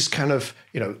these kind of,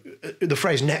 the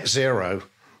phrase net zero,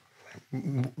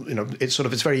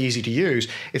 it's very easy to use.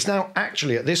 It's now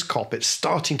actually at this COP, it's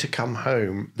starting to come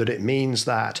home that it means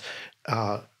that,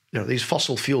 these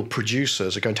fossil fuel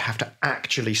producers are going to have to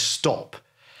actually stop.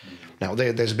 Now,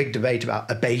 there's a big debate about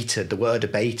the word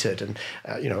abated, and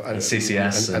and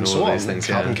CCS and so all on, these things,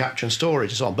 carbon capture and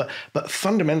storage and so on. But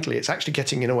fundamentally, it's actually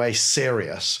getting in a way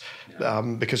serious,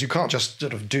 because you can't just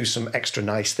sort of do some extra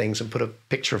nice things and put a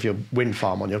picture of your wind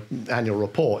farm on your annual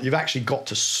report. You've actually got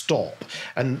to stop,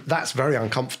 and that's very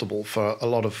uncomfortable for a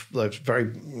lot of those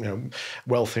very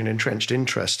wealthy and entrenched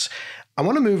interests. I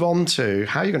want to move on to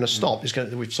how you're going to stop.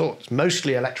 We've thought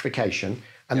mostly electrification.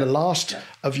 And the last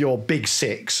of your big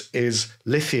six is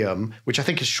lithium, which I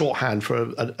think is shorthand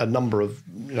for a number of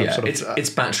it's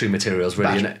battery materials,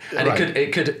 really, isn't it? And right.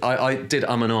 it could. I did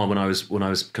and ah when I was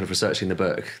kind of researching the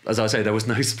book. As I say, there was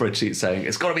no spreadsheet saying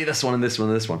it's got to be this one and this one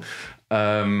and this one.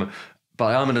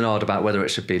 But I'm in an odd about whether it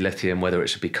should be lithium, whether it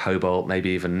should be cobalt,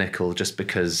 maybe even nickel, just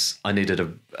because I needed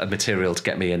a material to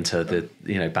get me into the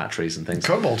batteries and things.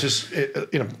 Cobalt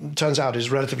turns out is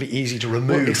relatively easy to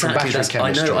remove from battery chemistry.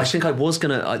 I know. I think I was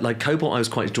gonna like cobalt. I was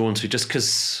quite drawn to just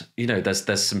because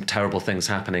there's some terrible things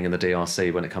happening in the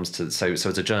DRC when it comes to so as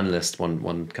a journalist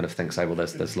one kind of thinks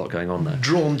there's a lot going on there.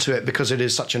 Drawn to it because it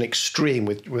is such an extreme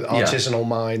with artisanal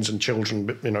mines and children,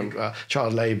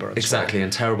 child labour. And exactly, so on. in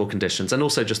terrible conditions, and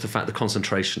also just the fact the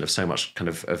concentration of so much kind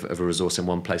of a resource in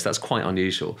one place, that's quite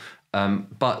unusual.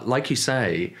 But like you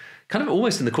say, kind of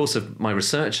almost in the course of my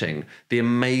researching, the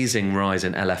amazing rise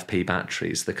in LFP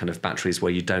batteries, the kind of batteries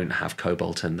where you don't have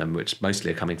cobalt in them, which mostly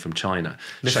are coming from China,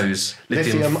 shows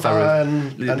lithium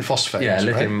iron and phosphate. Yeah,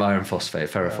 lithium iron phosphate,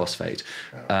 ferrophosphate.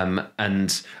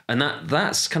 And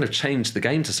that's kind of changed the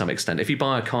game to some extent. If you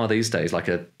buy a car these days, like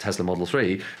a Tesla Model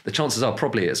 3, the chances are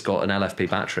probably it's got an LFP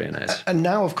battery in it. And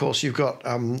now, of course, you've got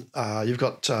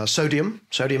sodium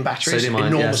batteries.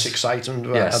 Enormous excitement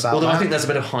about Although that. I think there's a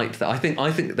bit of hype there. I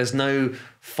think there's no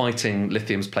fighting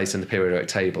lithium's place in the periodic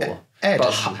table. Ed,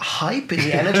 hype in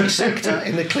the energy sector,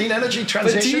 in the clean energy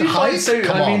transition.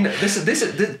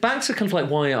 This back to kind of like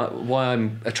why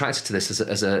I'm attracted to this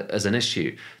as an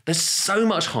issue. There's so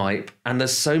much hype, and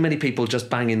there's so many people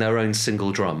just banging their own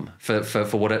single drum for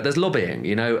what there's lobbying,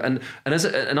 and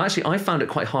actually I found it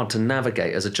quite hard to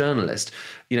navigate as a journalist,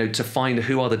 to find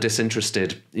who are the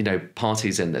disinterested,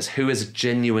 parties in this, who is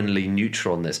genuinely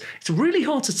neutral on this. It's really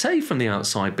hard to say from the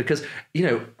outside because,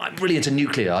 I'm really into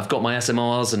nuclear. I've got my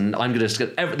SMRs and I'm going to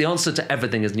get the answer to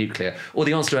everything is nuclear, or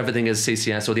the answer to everything is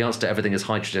CCS, or the answer to everything is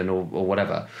hydrogen, or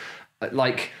whatever.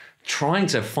 Like trying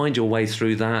to find your way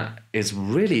through that is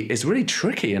really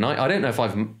tricky, and I don't know if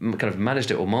I've kind of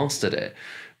managed it or mastered it.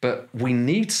 But we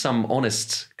need some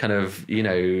honest kind of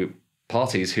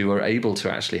parties who are able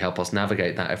to actually help us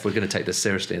navigate that if we're going to take this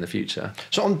seriously in the future.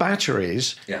 So on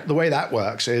batteries, the way that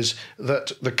works is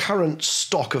that the current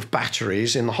stock of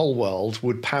batteries in the whole world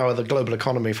would power the global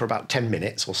economy for about 10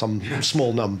 minutes or some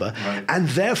small number. Right. And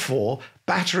therefore,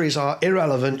 batteries are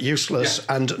irrelevant, useless,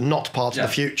 and not part of the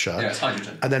future. Yeah, it's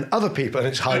hydrogen. And then other people, and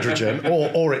it's hydrogen,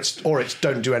 or it's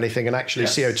don't do anything, and actually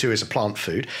CO2 is a plant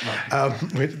food,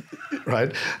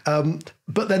 right?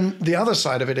 But then the other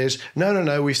side of it is,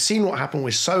 no, we've seen what happened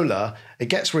with solar. It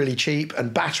gets really cheap,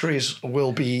 and batteries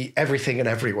will be everything and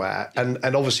everywhere. And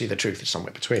obviously the truth is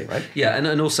somewhere between, right? Yeah,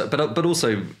 and also, but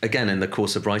also, again, in the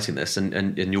course of writing this,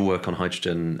 and your work on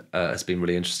hydrogen has been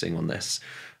really interesting on this.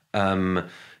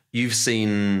 You've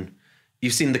seen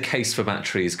the case for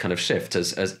batteries kind of shift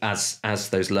as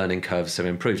those learning curves have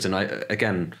improved. And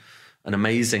again, an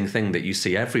amazing thing that you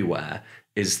see everywhere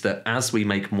is that as we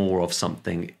make more of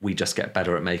something, we just get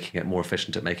better at making it, more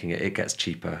efficient at making it. It gets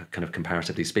cheaper, kind of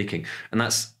comparatively speaking. And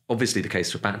that's obviously the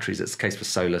case for batteries. It's the case for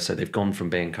solar. So they've gone from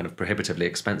being kind of prohibitively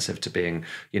expensive to being,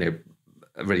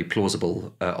 a really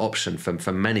plausible option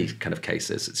for many kind of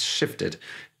cases. It's shifted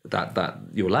that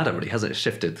your ladder really hasn't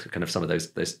shifted kind of some of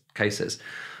those cases.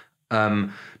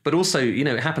 But also,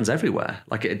 it happens everywhere.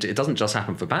 Like it doesn't just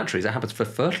happen for batteries. It happens for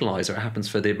fertilizer. It happens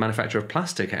for the manufacture of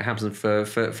plastic. It happens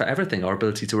for everything. Our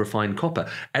ability to refine copper.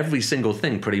 Every single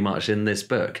thing pretty much in this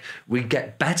book, we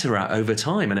get better at over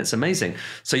time. And it's amazing.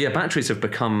 So yeah, batteries have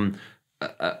become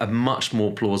a much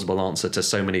more plausible answer to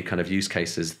so many kind of use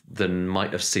cases than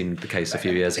might have seemed the case a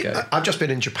few years ago. I've just been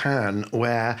in Japan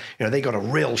where, they got a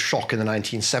real shock in the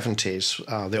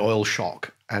 1970s, the oil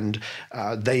shock. And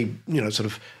they, sort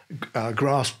of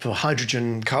grasped for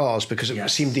hydrogen cars because it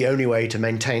seemed the only way to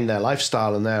maintain their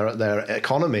lifestyle and their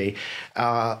economy.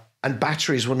 And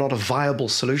batteries were not a viable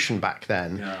solution back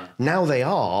then. Yeah. Now they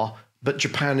are, but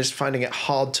Japan is finding it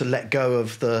hard to let go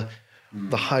of the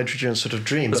hydrogen sort of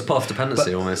dream. It's path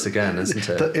dependency almost again, isn't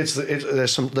it?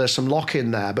 There's some lock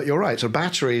in there, but you're right. So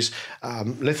batteries,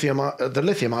 the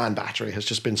lithium ion battery has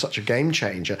just been such a game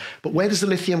changer. But where does the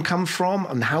lithium come from,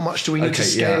 and how much do we need to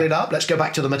scale it up? Let's go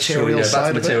back to the material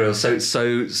side. Back to materials.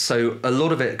 So a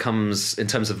lot of it comes in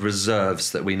terms of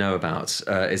reserves that we know about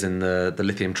is in the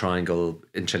lithium triangle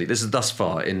in Chile. This is thus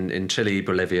far in Chile,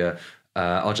 Bolivia,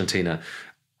 Argentina.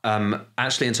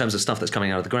 Actually, in terms of stuff that's coming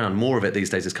out of the ground, more of it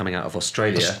these days is coming out of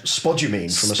Australia.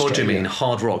 Spodumene from Australia. Spodumene,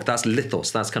 hard rock. That's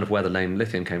lithos. That's kind of where the name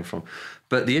lithium came from.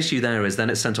 But the issue there is then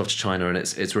it's sent off to China and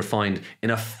it's refined in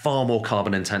a far more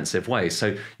carbon intensive way.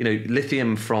 So,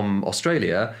 lithium from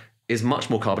Australia is much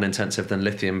more carbon intensive than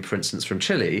lithium, for instance, from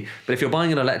Chile. But if you're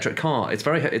buying an electric car,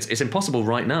 it's impossible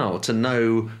right now to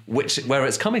know where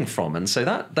it's coming from. And so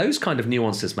those kind of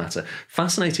nuances matter.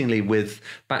 Fascinatingly, with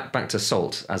back to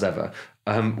salt as ever.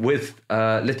 With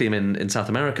lithium in South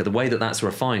America, the way that's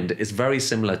refined is very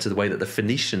similar to the way that the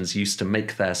Phoenicians used to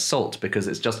make their salt, because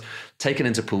it's just taken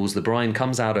into pools. The brine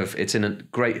comes out of it's in a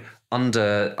great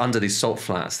under these salt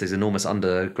flats, these enormous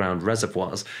underground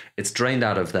reservoirs. It's drained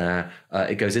out of there.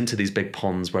 It goes into these big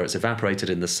ponds where it's evaporated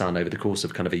in the sun over the course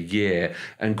of kind of a year,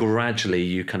 and gradually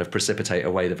you kind of precipitate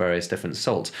away the various different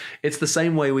salts. It's the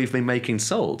same way we've been making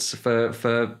salts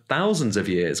for thousands of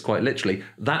years, quite literally.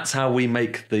 That's how we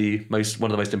make one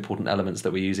of the most important elements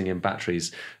that we're using in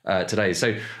batteries today.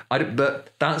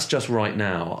 But that's just right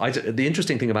now. The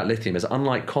interesting thing about lithium is,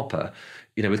 unlike copper,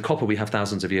 with copper, we have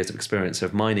thousands of years of experience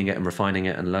of mining it and refining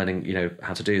it and learning,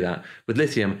 how to do that. With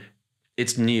lithium,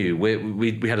 it's new.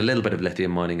 We had a little bit of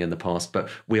lithium mining in the past, but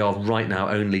we are right now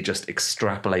only just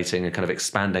extrapolating and kind of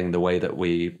expanding the way that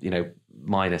we,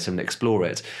 mine it and explore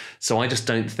it. So I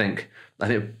think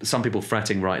some people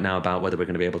fretting right now about whether we're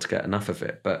going to be able to get enough of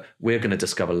it, but we're going to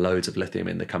discover loads of lithium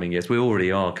in the coming years. We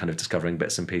already are kind of discovering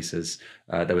bits and pieces.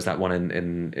 There was that one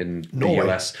in the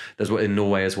US. There's one in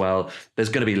Norway as well. There's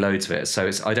going to be loads of it. So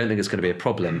I don't think it's going to be a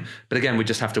problem. But again, we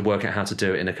just have to work out how to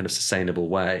do it in a kind of sustainable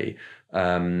way.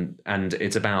 And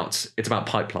it's about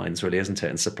pipelines, really, isn't it?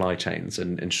 And supply chains,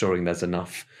 and ensuring there's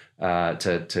enough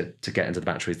to get into the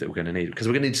batteries that we're going to need, because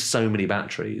we're going to need so many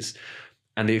batteries.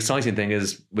 And the exciting thing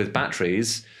is, with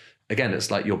batteries, again, it's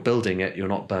like you're building it, you're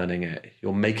not burning it.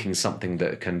 You're making something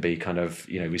that can be kind of,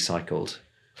 recycled.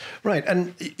 Right.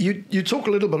 And you talk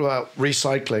a little bit about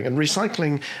recycling. And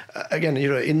recycling, again,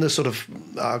 in the sort of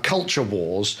culture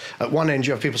wars, at one end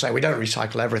you have people saying, we don't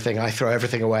recycle everything, I throw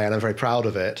everything away and I'm very proud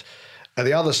of it. At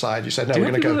the other side, you said, no,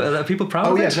 we're going to go... Are people proud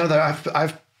of it? Oh, yes. No,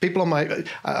 I've people on my...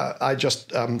 I just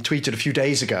tweeted a few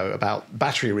days ago about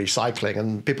battery recycling,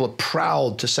 and people are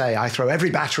proud to say, I throw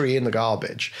every battery in the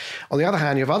garbage. On the other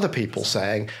hand, you have other people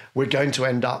saying, we're going to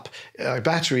end up...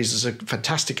 batteries is a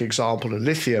fantastic example, and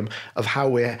lithium, of how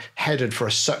we're headed for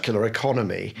a circular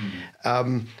economy.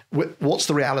 What's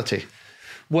the reality?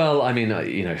 Well, I mean,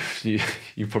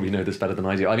 you probably know this better than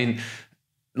I do. I mean...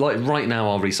 like right now,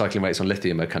 our recycling rates on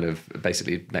lithium are kind of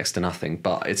basically next to nothing,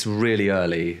 but it's really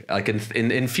early. Like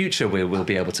in future, we'll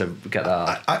be able to get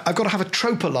that. I've got to have a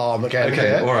trope alarm again.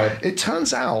 Okay, all right. It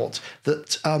turns out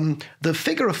that the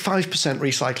figure of 5%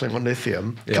 recycling on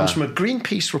lithium comes from a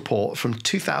Greenpeace report from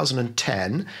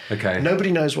 2010. Okay.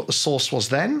 Nobody knows what the source was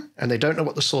then, and they don't know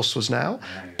what the source was now.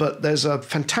 But there's a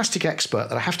fantastic expert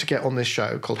that I have to get on this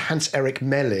show called Hans-Erik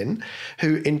Melin,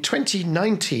 who in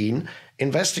 2019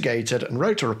 investigated and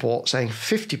wrote a report saying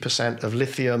 50% of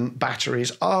lithium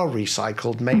batteries are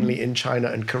recycled, mainly in China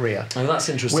and Korea. Oh, that's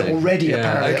interesting. We're already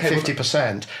apparently at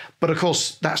 50%. But of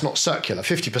course, that's not circular.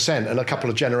 50% in a couple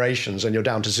of generations and you're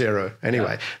down to zero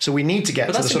anyway. So we need to get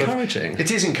to the sort encouraging. It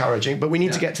is encouraging, but we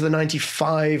need to get to the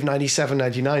 95, 97,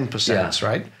 99%,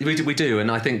 right? We do.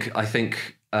 And I think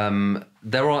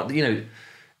there are,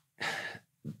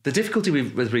 the difficulty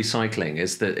with recycling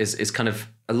is that is kind of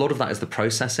a lot of that is the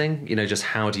processing, just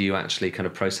how do you actually kind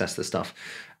of process the stuff.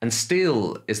 And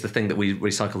steel is the thing that we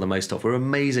recycle the most of. We're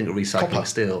amazing at recycling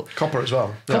steel. Copper as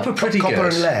well. Copper pretty good. Copper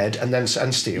and lead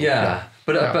and steel. Yeah.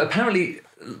 But apparently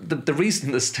the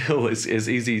reason that steel is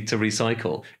easy to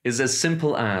recycle is as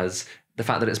simple as the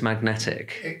fact that it's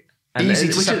magnetic. Easy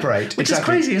to separate. Which is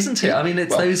crazy, isn't it? I mean,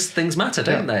 those things matter,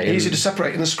 don't they? Easy to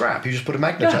separate in the scrap. You just put a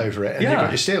magnet over it and you've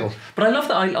got your steel. But I love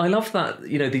that. I love that,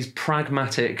 these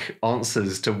pragmatic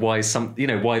answers to why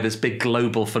why this big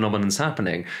global phenomenon's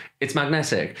happening. It's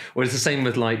magnetic. Or it's the same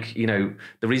with the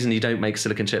reason you don't make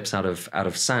silicon chips out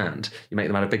of sand. You make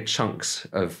them out of big chunks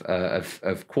of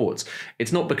quartz.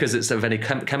 It's not because it's of any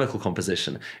chemical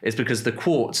composition. It's because the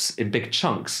quartz in big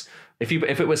chunks, if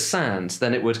it was sand,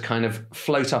 then it would kind of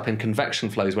float up in convection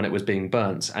flows when it was being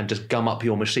burnt and just gum up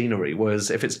your machinery.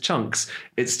 Whereas if it's chunks,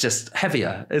 it's just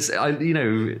heavier.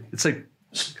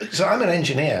 So I'm an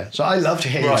engineer, so I love to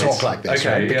hear you talk like this,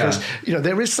 right? Because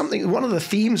there is something. One of the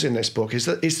themes in this book is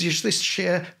that it's just this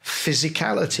sheer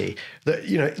physicality that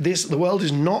the world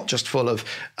is not just full of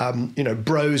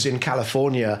bros in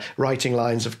California writing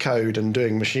lines of code and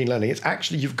doing machine learning. It's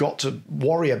actually you've got to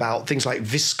worry about things like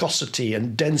viscosity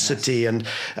and density and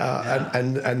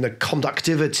the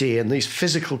conductivity and these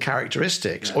physical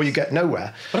characteristics, or you get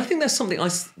nowhere. But I think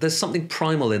there's something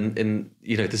primal in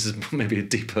this is maybe a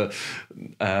deeper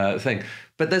thing,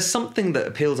 but there's something that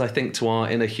appeals, I think, to our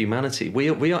inner humanity.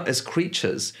 We are as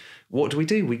creatures. What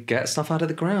do? We get stuff out of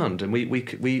the ground and we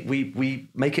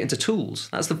make it into tools.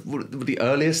 That's the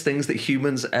earliest things that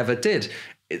humans ever did.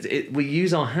 We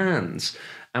use our hands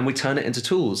and we turn it into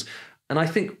tools. And I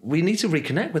think we need to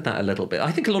reconnect with that a little bit.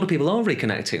 I think a lot of people are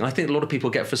reconnecting. I think a lot of people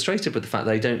get frustrated with the fact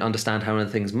they don't understand how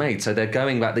anything's made. So they're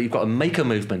going back. You've got a maker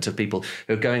movement of people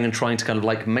who are going and trying to kind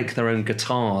of make their own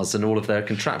guitars and all of their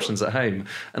contraptions at home.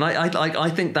 And I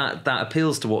think that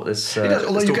appeals to what this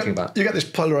is talking about. You get this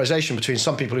polarization between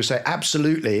some people who say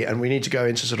absolutely, and we need to go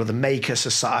into sort of the maker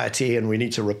society and we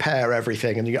need to repair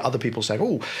everything. And you get other people saying,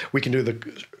 oh, we can do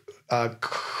the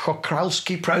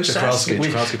Kowalski process. The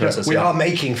Kowalski process. We are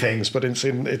making things, but it's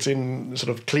in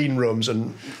sort of clean rooms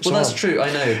and. Well, that's true. I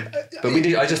know, but we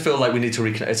do. I just feel like we need to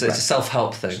reconnect. It's a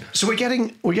self-help thing. So we're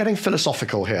getting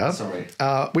philosophical here. Sorry.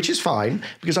 Which is fine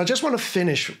because I just want to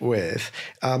finish with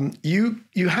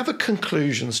you have a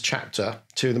conclusions chapter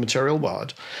to the material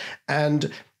world,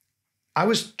 and I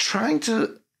was trying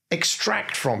to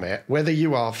extract from it whether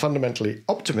you are fundamentally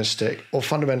optimistic or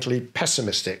fundamentally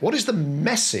pessimistic. What is the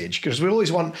message? Because we always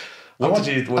want I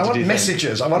want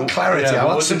messages, I want clarity, I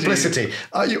want simplicity.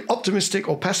 Are you optimistic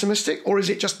or pessimistic, or is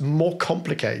it just more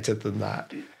complicated than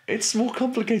that? It's more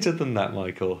complicated than that,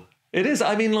 Michael. It is.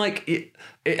 I mean, it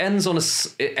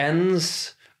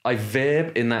ends. I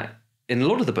veer in a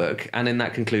lot of the book and in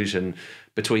that conclusion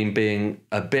between being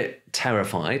a bit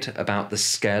terrified about the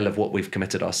scale of what we've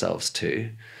committed ourselves to,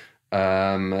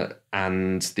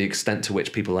 and the extent to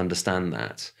which people understand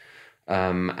that,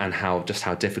 and how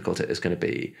difficult it is going to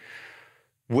be.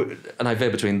 And I veer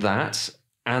between that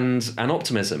and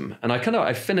optimism. And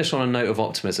I finish on a note of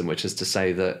optimism, which is to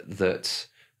say that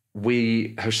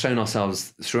we have shown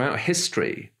ourselves throughout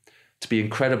history to be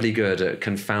incredibly good at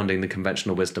confounding the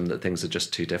conventional wisdom that things are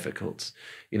just too difficult.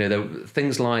 There were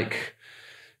things like,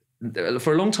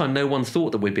 for a long time, no one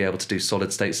thought that we'd be able to do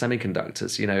solid state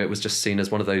semiconductors. It was just seen as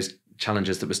one of those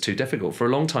challenges that was too difficult. For a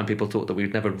long time, people thought that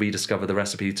we'd never rediscover the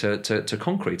recipe to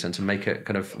concrete and to make it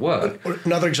kind of work.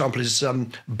 Another example is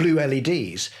blue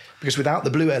LEDs, because without the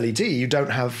blue LED, you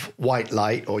don't have white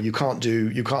light, or you can't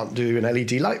do an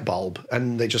LED light bulb.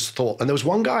 And they just thought, and there was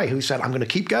one guy who said, I'm going to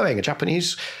keep going, a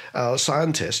Japanese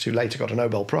scientist who later got a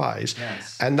Nobel Prize.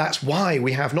 Yes. And that's why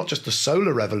we have not just the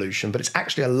solar revolution, but it's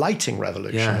actually a lighting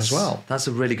revolution as well. That's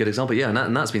a really good example. Yeah,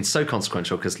 and that's been so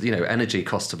consequential because, energy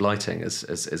cost of lighting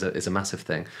is a massive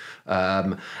thing.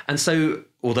 And so,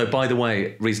 although, by the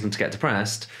way, reason to get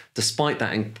depressed, despite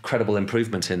that incredible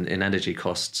improvement in energy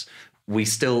costs,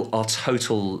 our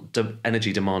total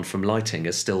energy demand from lighting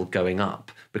is still going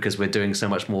up because we're doing so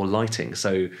much more lighting.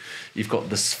 So you've got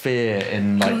the sphere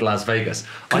in Las Vegas.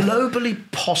 Globally,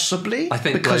 possibly, I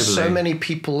think because globally, so many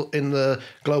people in the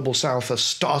global south are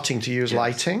starting to use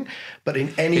lighting. But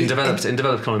in developed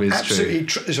economies, absolutely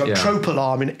true. Trope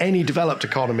alarm in any developed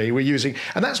economy we're using,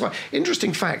 and that's why.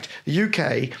 Interesting fact: the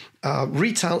UK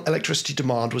retail electricity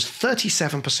demand was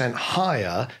 37%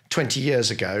 higher 20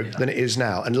 years ago than it is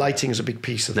now, and lighting is a big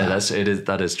piece of that.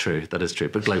 That is true. But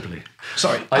globally,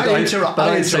 sorry, I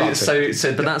interrupted.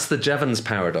 But that's the Jevons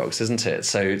paradox, isn't it?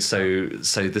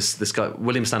 So this guy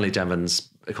William Stanley Jevons,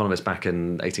 economist back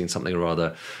in 18 something or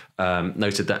other,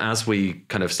 noted that as we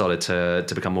kind of started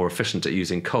to become more efficient at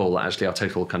using coal, actually our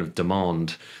total kind of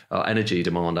demand, our energy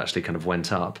demand actually kind of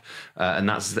went up. And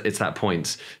it's that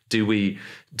point.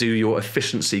 Do your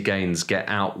efficiency gains get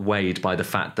outweighed by the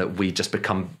fact that we just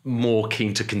become more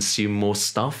keen to consume more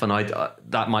stuff? And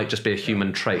that might just be a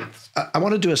human trait. I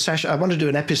want to do a session. I want to do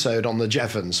an episode on the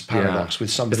Jevons paradox with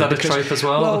somebody. Is that a trope as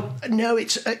well? Well, no,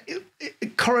 it's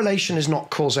correlation is not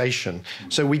causation.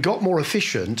 So we got more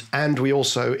efficient, and we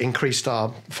also increased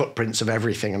our footprints of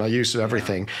everything and our use of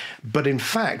everything. But in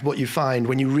fact, what you find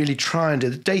when you really try and do,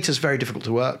 the data is very difficult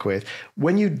to work with.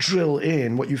 When you drill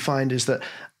in, what you find is that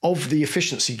of the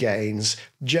efficiency gains,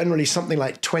 generally something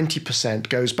like 20%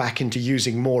 goes back into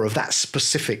using more of that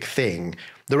specific thing.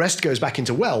 The rest goes back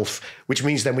into wealth, which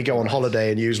means then we go on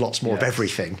holiday and use lots more of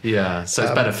everything. Yeah, so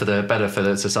it's better for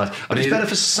the society. It's better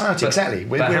for society, exactly.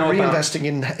 We're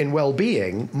reinvesting in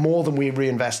well-being more than we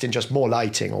reinvest in just more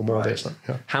lighting or more this.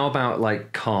 Yeah. How about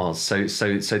like cars? So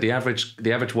the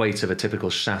average weight of a typical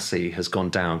chassis has gone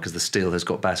down because the steel has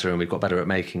got better and we've got better at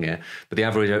making it. But the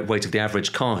average weight of the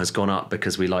average car has gone up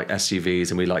because we like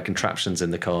SUVs and we like contraptions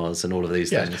in the cars and all of these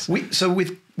things.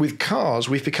 With cars,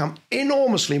 we've become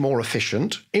enormously more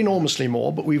efficient,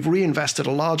 but we've reinvested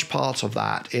a large part of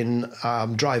that in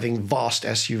driving vast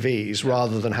SUVs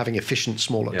rather than having efficient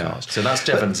smaller cars. So that's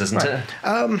Jevons, isn't it?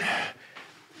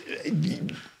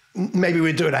 Maybe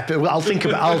we'll do an episode. I'll think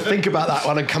about that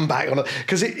one and come back on it,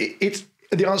 because it's.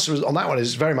 The answer on that one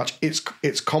is very much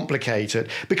it's complicated,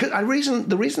 because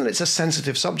the reason it's a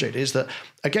sensitive subject is that,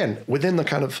 again, within the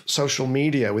kind of social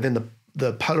media, within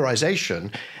the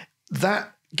polarization,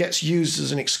 that gets used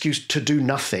as an excuse to do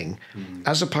nothing,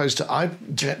 as opposed to I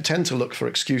tend to look for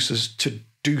excuses to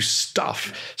do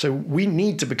stuff. So we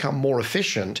need to become more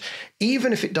efficient,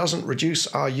 even if it doesn't reduce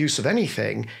our use of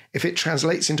anything, if it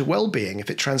translates into well-being, if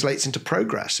it translates into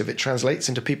progress, if it translates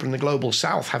into people in the global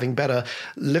south having better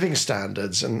living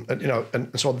standards, and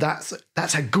so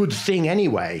that's a good thing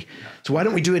anyway. So why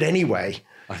don't we do it anyway?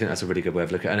 I think that's a really good way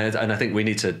of looking at it. And I think we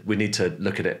need to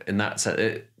look at it in that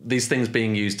sense. These things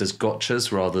being used as gotchas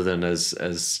rather than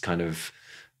as kind of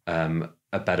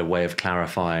a better way of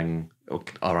clarifying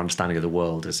our understanding of the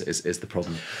world is the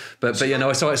problem. So I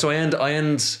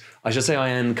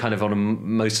end kind of on a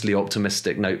mostly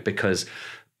optimistic note, because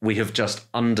we have just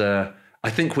I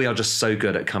think we are just so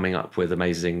good at coming up with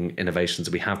amazing innovations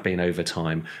that we have been over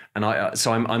time, and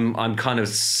I'm kind of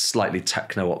slightly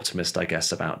techno optimist, I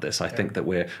guess, about this. I think that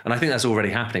I think that's already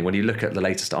happening. When you look at the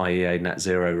latest IEA net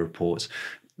zero report,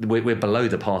 we're below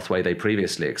the pathway they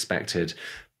previously expected,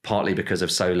 partly because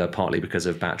of solar, partly because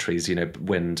of batteries.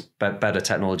 Wind, better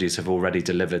technologies have already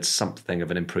delivered something of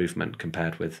an improvement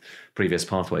compared with previous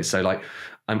pathways. So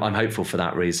I'm hopeful for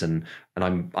that reason,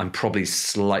 and I'm probably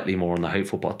slightly more on the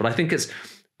hopeful path. But I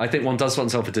think one does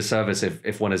oneself a disservice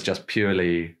if one is just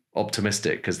purely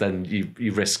optimistic, because then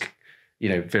you risk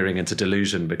veering into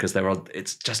delusion, because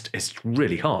it's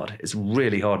really hard. It's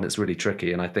really hard and it's really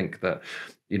tricky. And I think that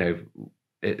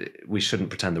we shouldn't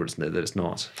pretend that it's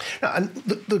not. No, and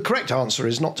the correct answer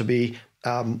is not to be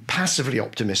passively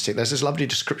optimistic. There's this lovely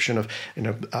description of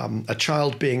a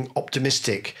child being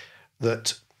optimistic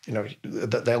that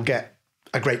that they'll get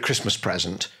a great Christmas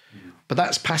present, But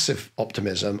that's passive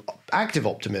optimism. Active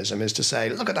optimism is to say,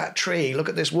 look at that tree, look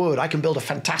at this wood, I can build a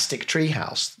fantastic tree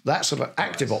house. That sort of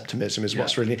active optimism is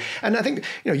what's really... And I think,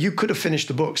 you could have finished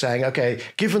the book saying, okay,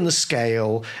 given the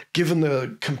scale, given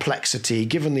the complexity,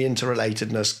 given the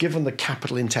interrelatedness, given the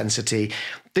capital intensity,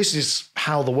 this is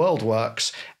how the world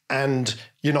works, and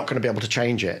you're not going to be able to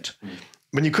change it.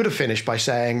 When you could have finished by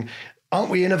saying, aren't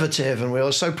we innovative and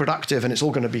we're so productive and it's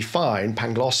all going to be fine,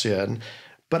 Panglossian.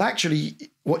 But actually,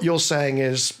 what you're saying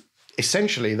is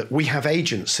essentially that we have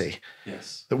agency.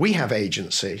 Yes. That we have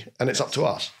agency, and it's up to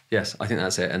us. Yes, I think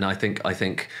that's it. And I think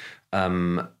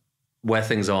where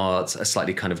things are a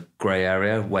slightly kind of grey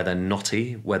area, where they're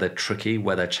knotty, where they're tricky,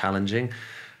 where they're challenging,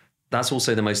 that's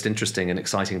also the most interesting and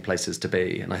exciting places to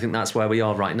be. And I think that's where we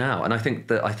are right now. And I think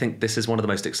this is one of the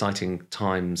most exciting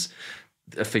times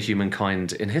for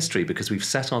humankind in history, because we've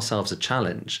set ourselves a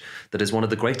challenge that is one of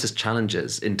the greatest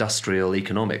challenges, industrial,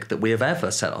 economic, that we have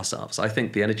ever set ourselves. I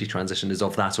think the energy transition is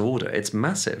of that order. It's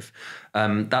massive.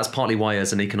 That's partly why,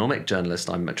 as an economic journalist,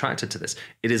 I'm attracted to this.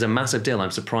 It is a massive deal.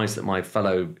 I'm surprised that my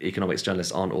fellow economics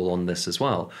journalists aren't all on this as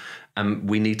well.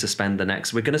 We need to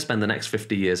we're going to spend the next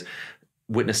 50 years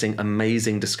witnessing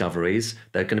amazing discoveries.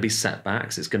 There are going to be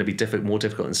setbacks. It's going to be more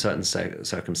difficult in certain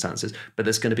circumstances, but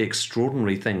there's going to be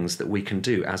extraordinary things that we can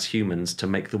do as humans to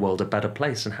make the world a better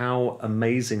place. And how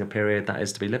amazing a period that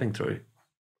is to be living through.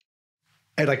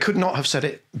 Ed, I could not have said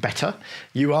it better.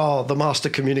 You are the master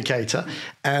communicator.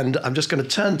 And I'm just going to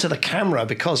turn to the camera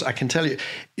because I can tell you,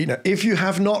 if you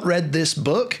have not read this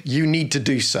book, you need to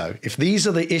do so. If these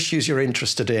are the issues you're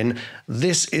interested in,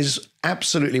 this is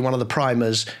absolutely one of the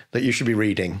primers that you should be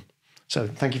reading. So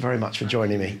thank you very much for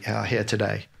joining me here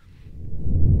today.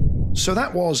 So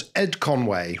that was Ed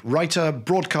Conway, writer,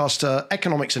 broadcaster,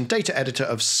 economics and data editor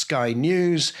of Sky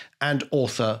News and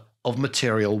author of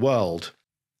Material World.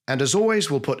 And as always,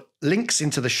 we'll put links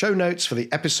into the show notes for the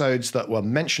episodes that were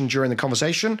mentioned during the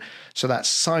conversation. So that's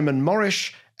Simon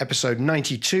Morrish, episode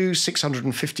 92,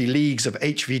 650 Leagues of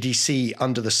HVDC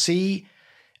Under the Sea.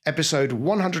 Episode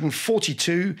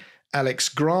 142, Alex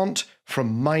Grant,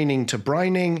 From Mining to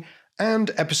Brining.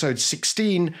 And episode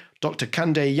 16, Dr.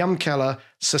 Kande Yamkela,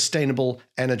 Sustainable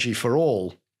Energy for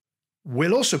All.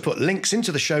 We'll also put links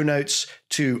into the show notes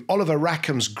to Oliver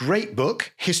Rackham's great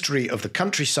book, History of the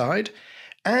Countryside,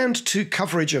 and to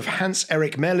coverage of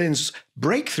Hans-Erik Merlin's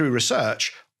breakthrough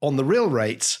research on the real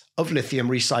rates of lithium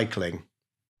recycling.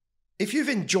 If you've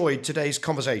enjoyed today's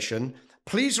conversation,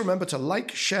 please remember to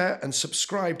like, share, and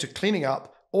subscribe to Cleaning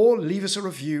Up, or leave us a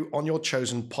review on your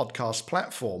chosen podcast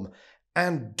platform.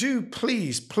 And do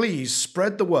please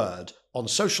spread the word on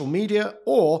social media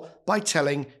or by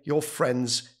telling your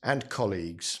friends and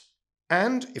colleagues.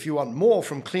 And if you want more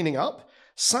from Cleaning Up,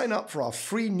 sign up for our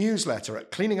free newsletter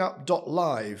at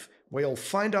cleaningup.live, where you'll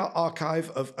find our archive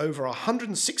of over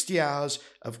 160 hours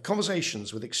of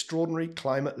conversations with extraordinary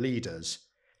climate leaders.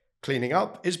 Cleaning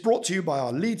Up is brought to you by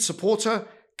our lead supporter,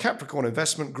 Capricorn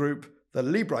Investment Group, the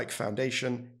Liebreich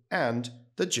Foundation, and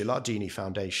the Gilardini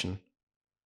Foundation.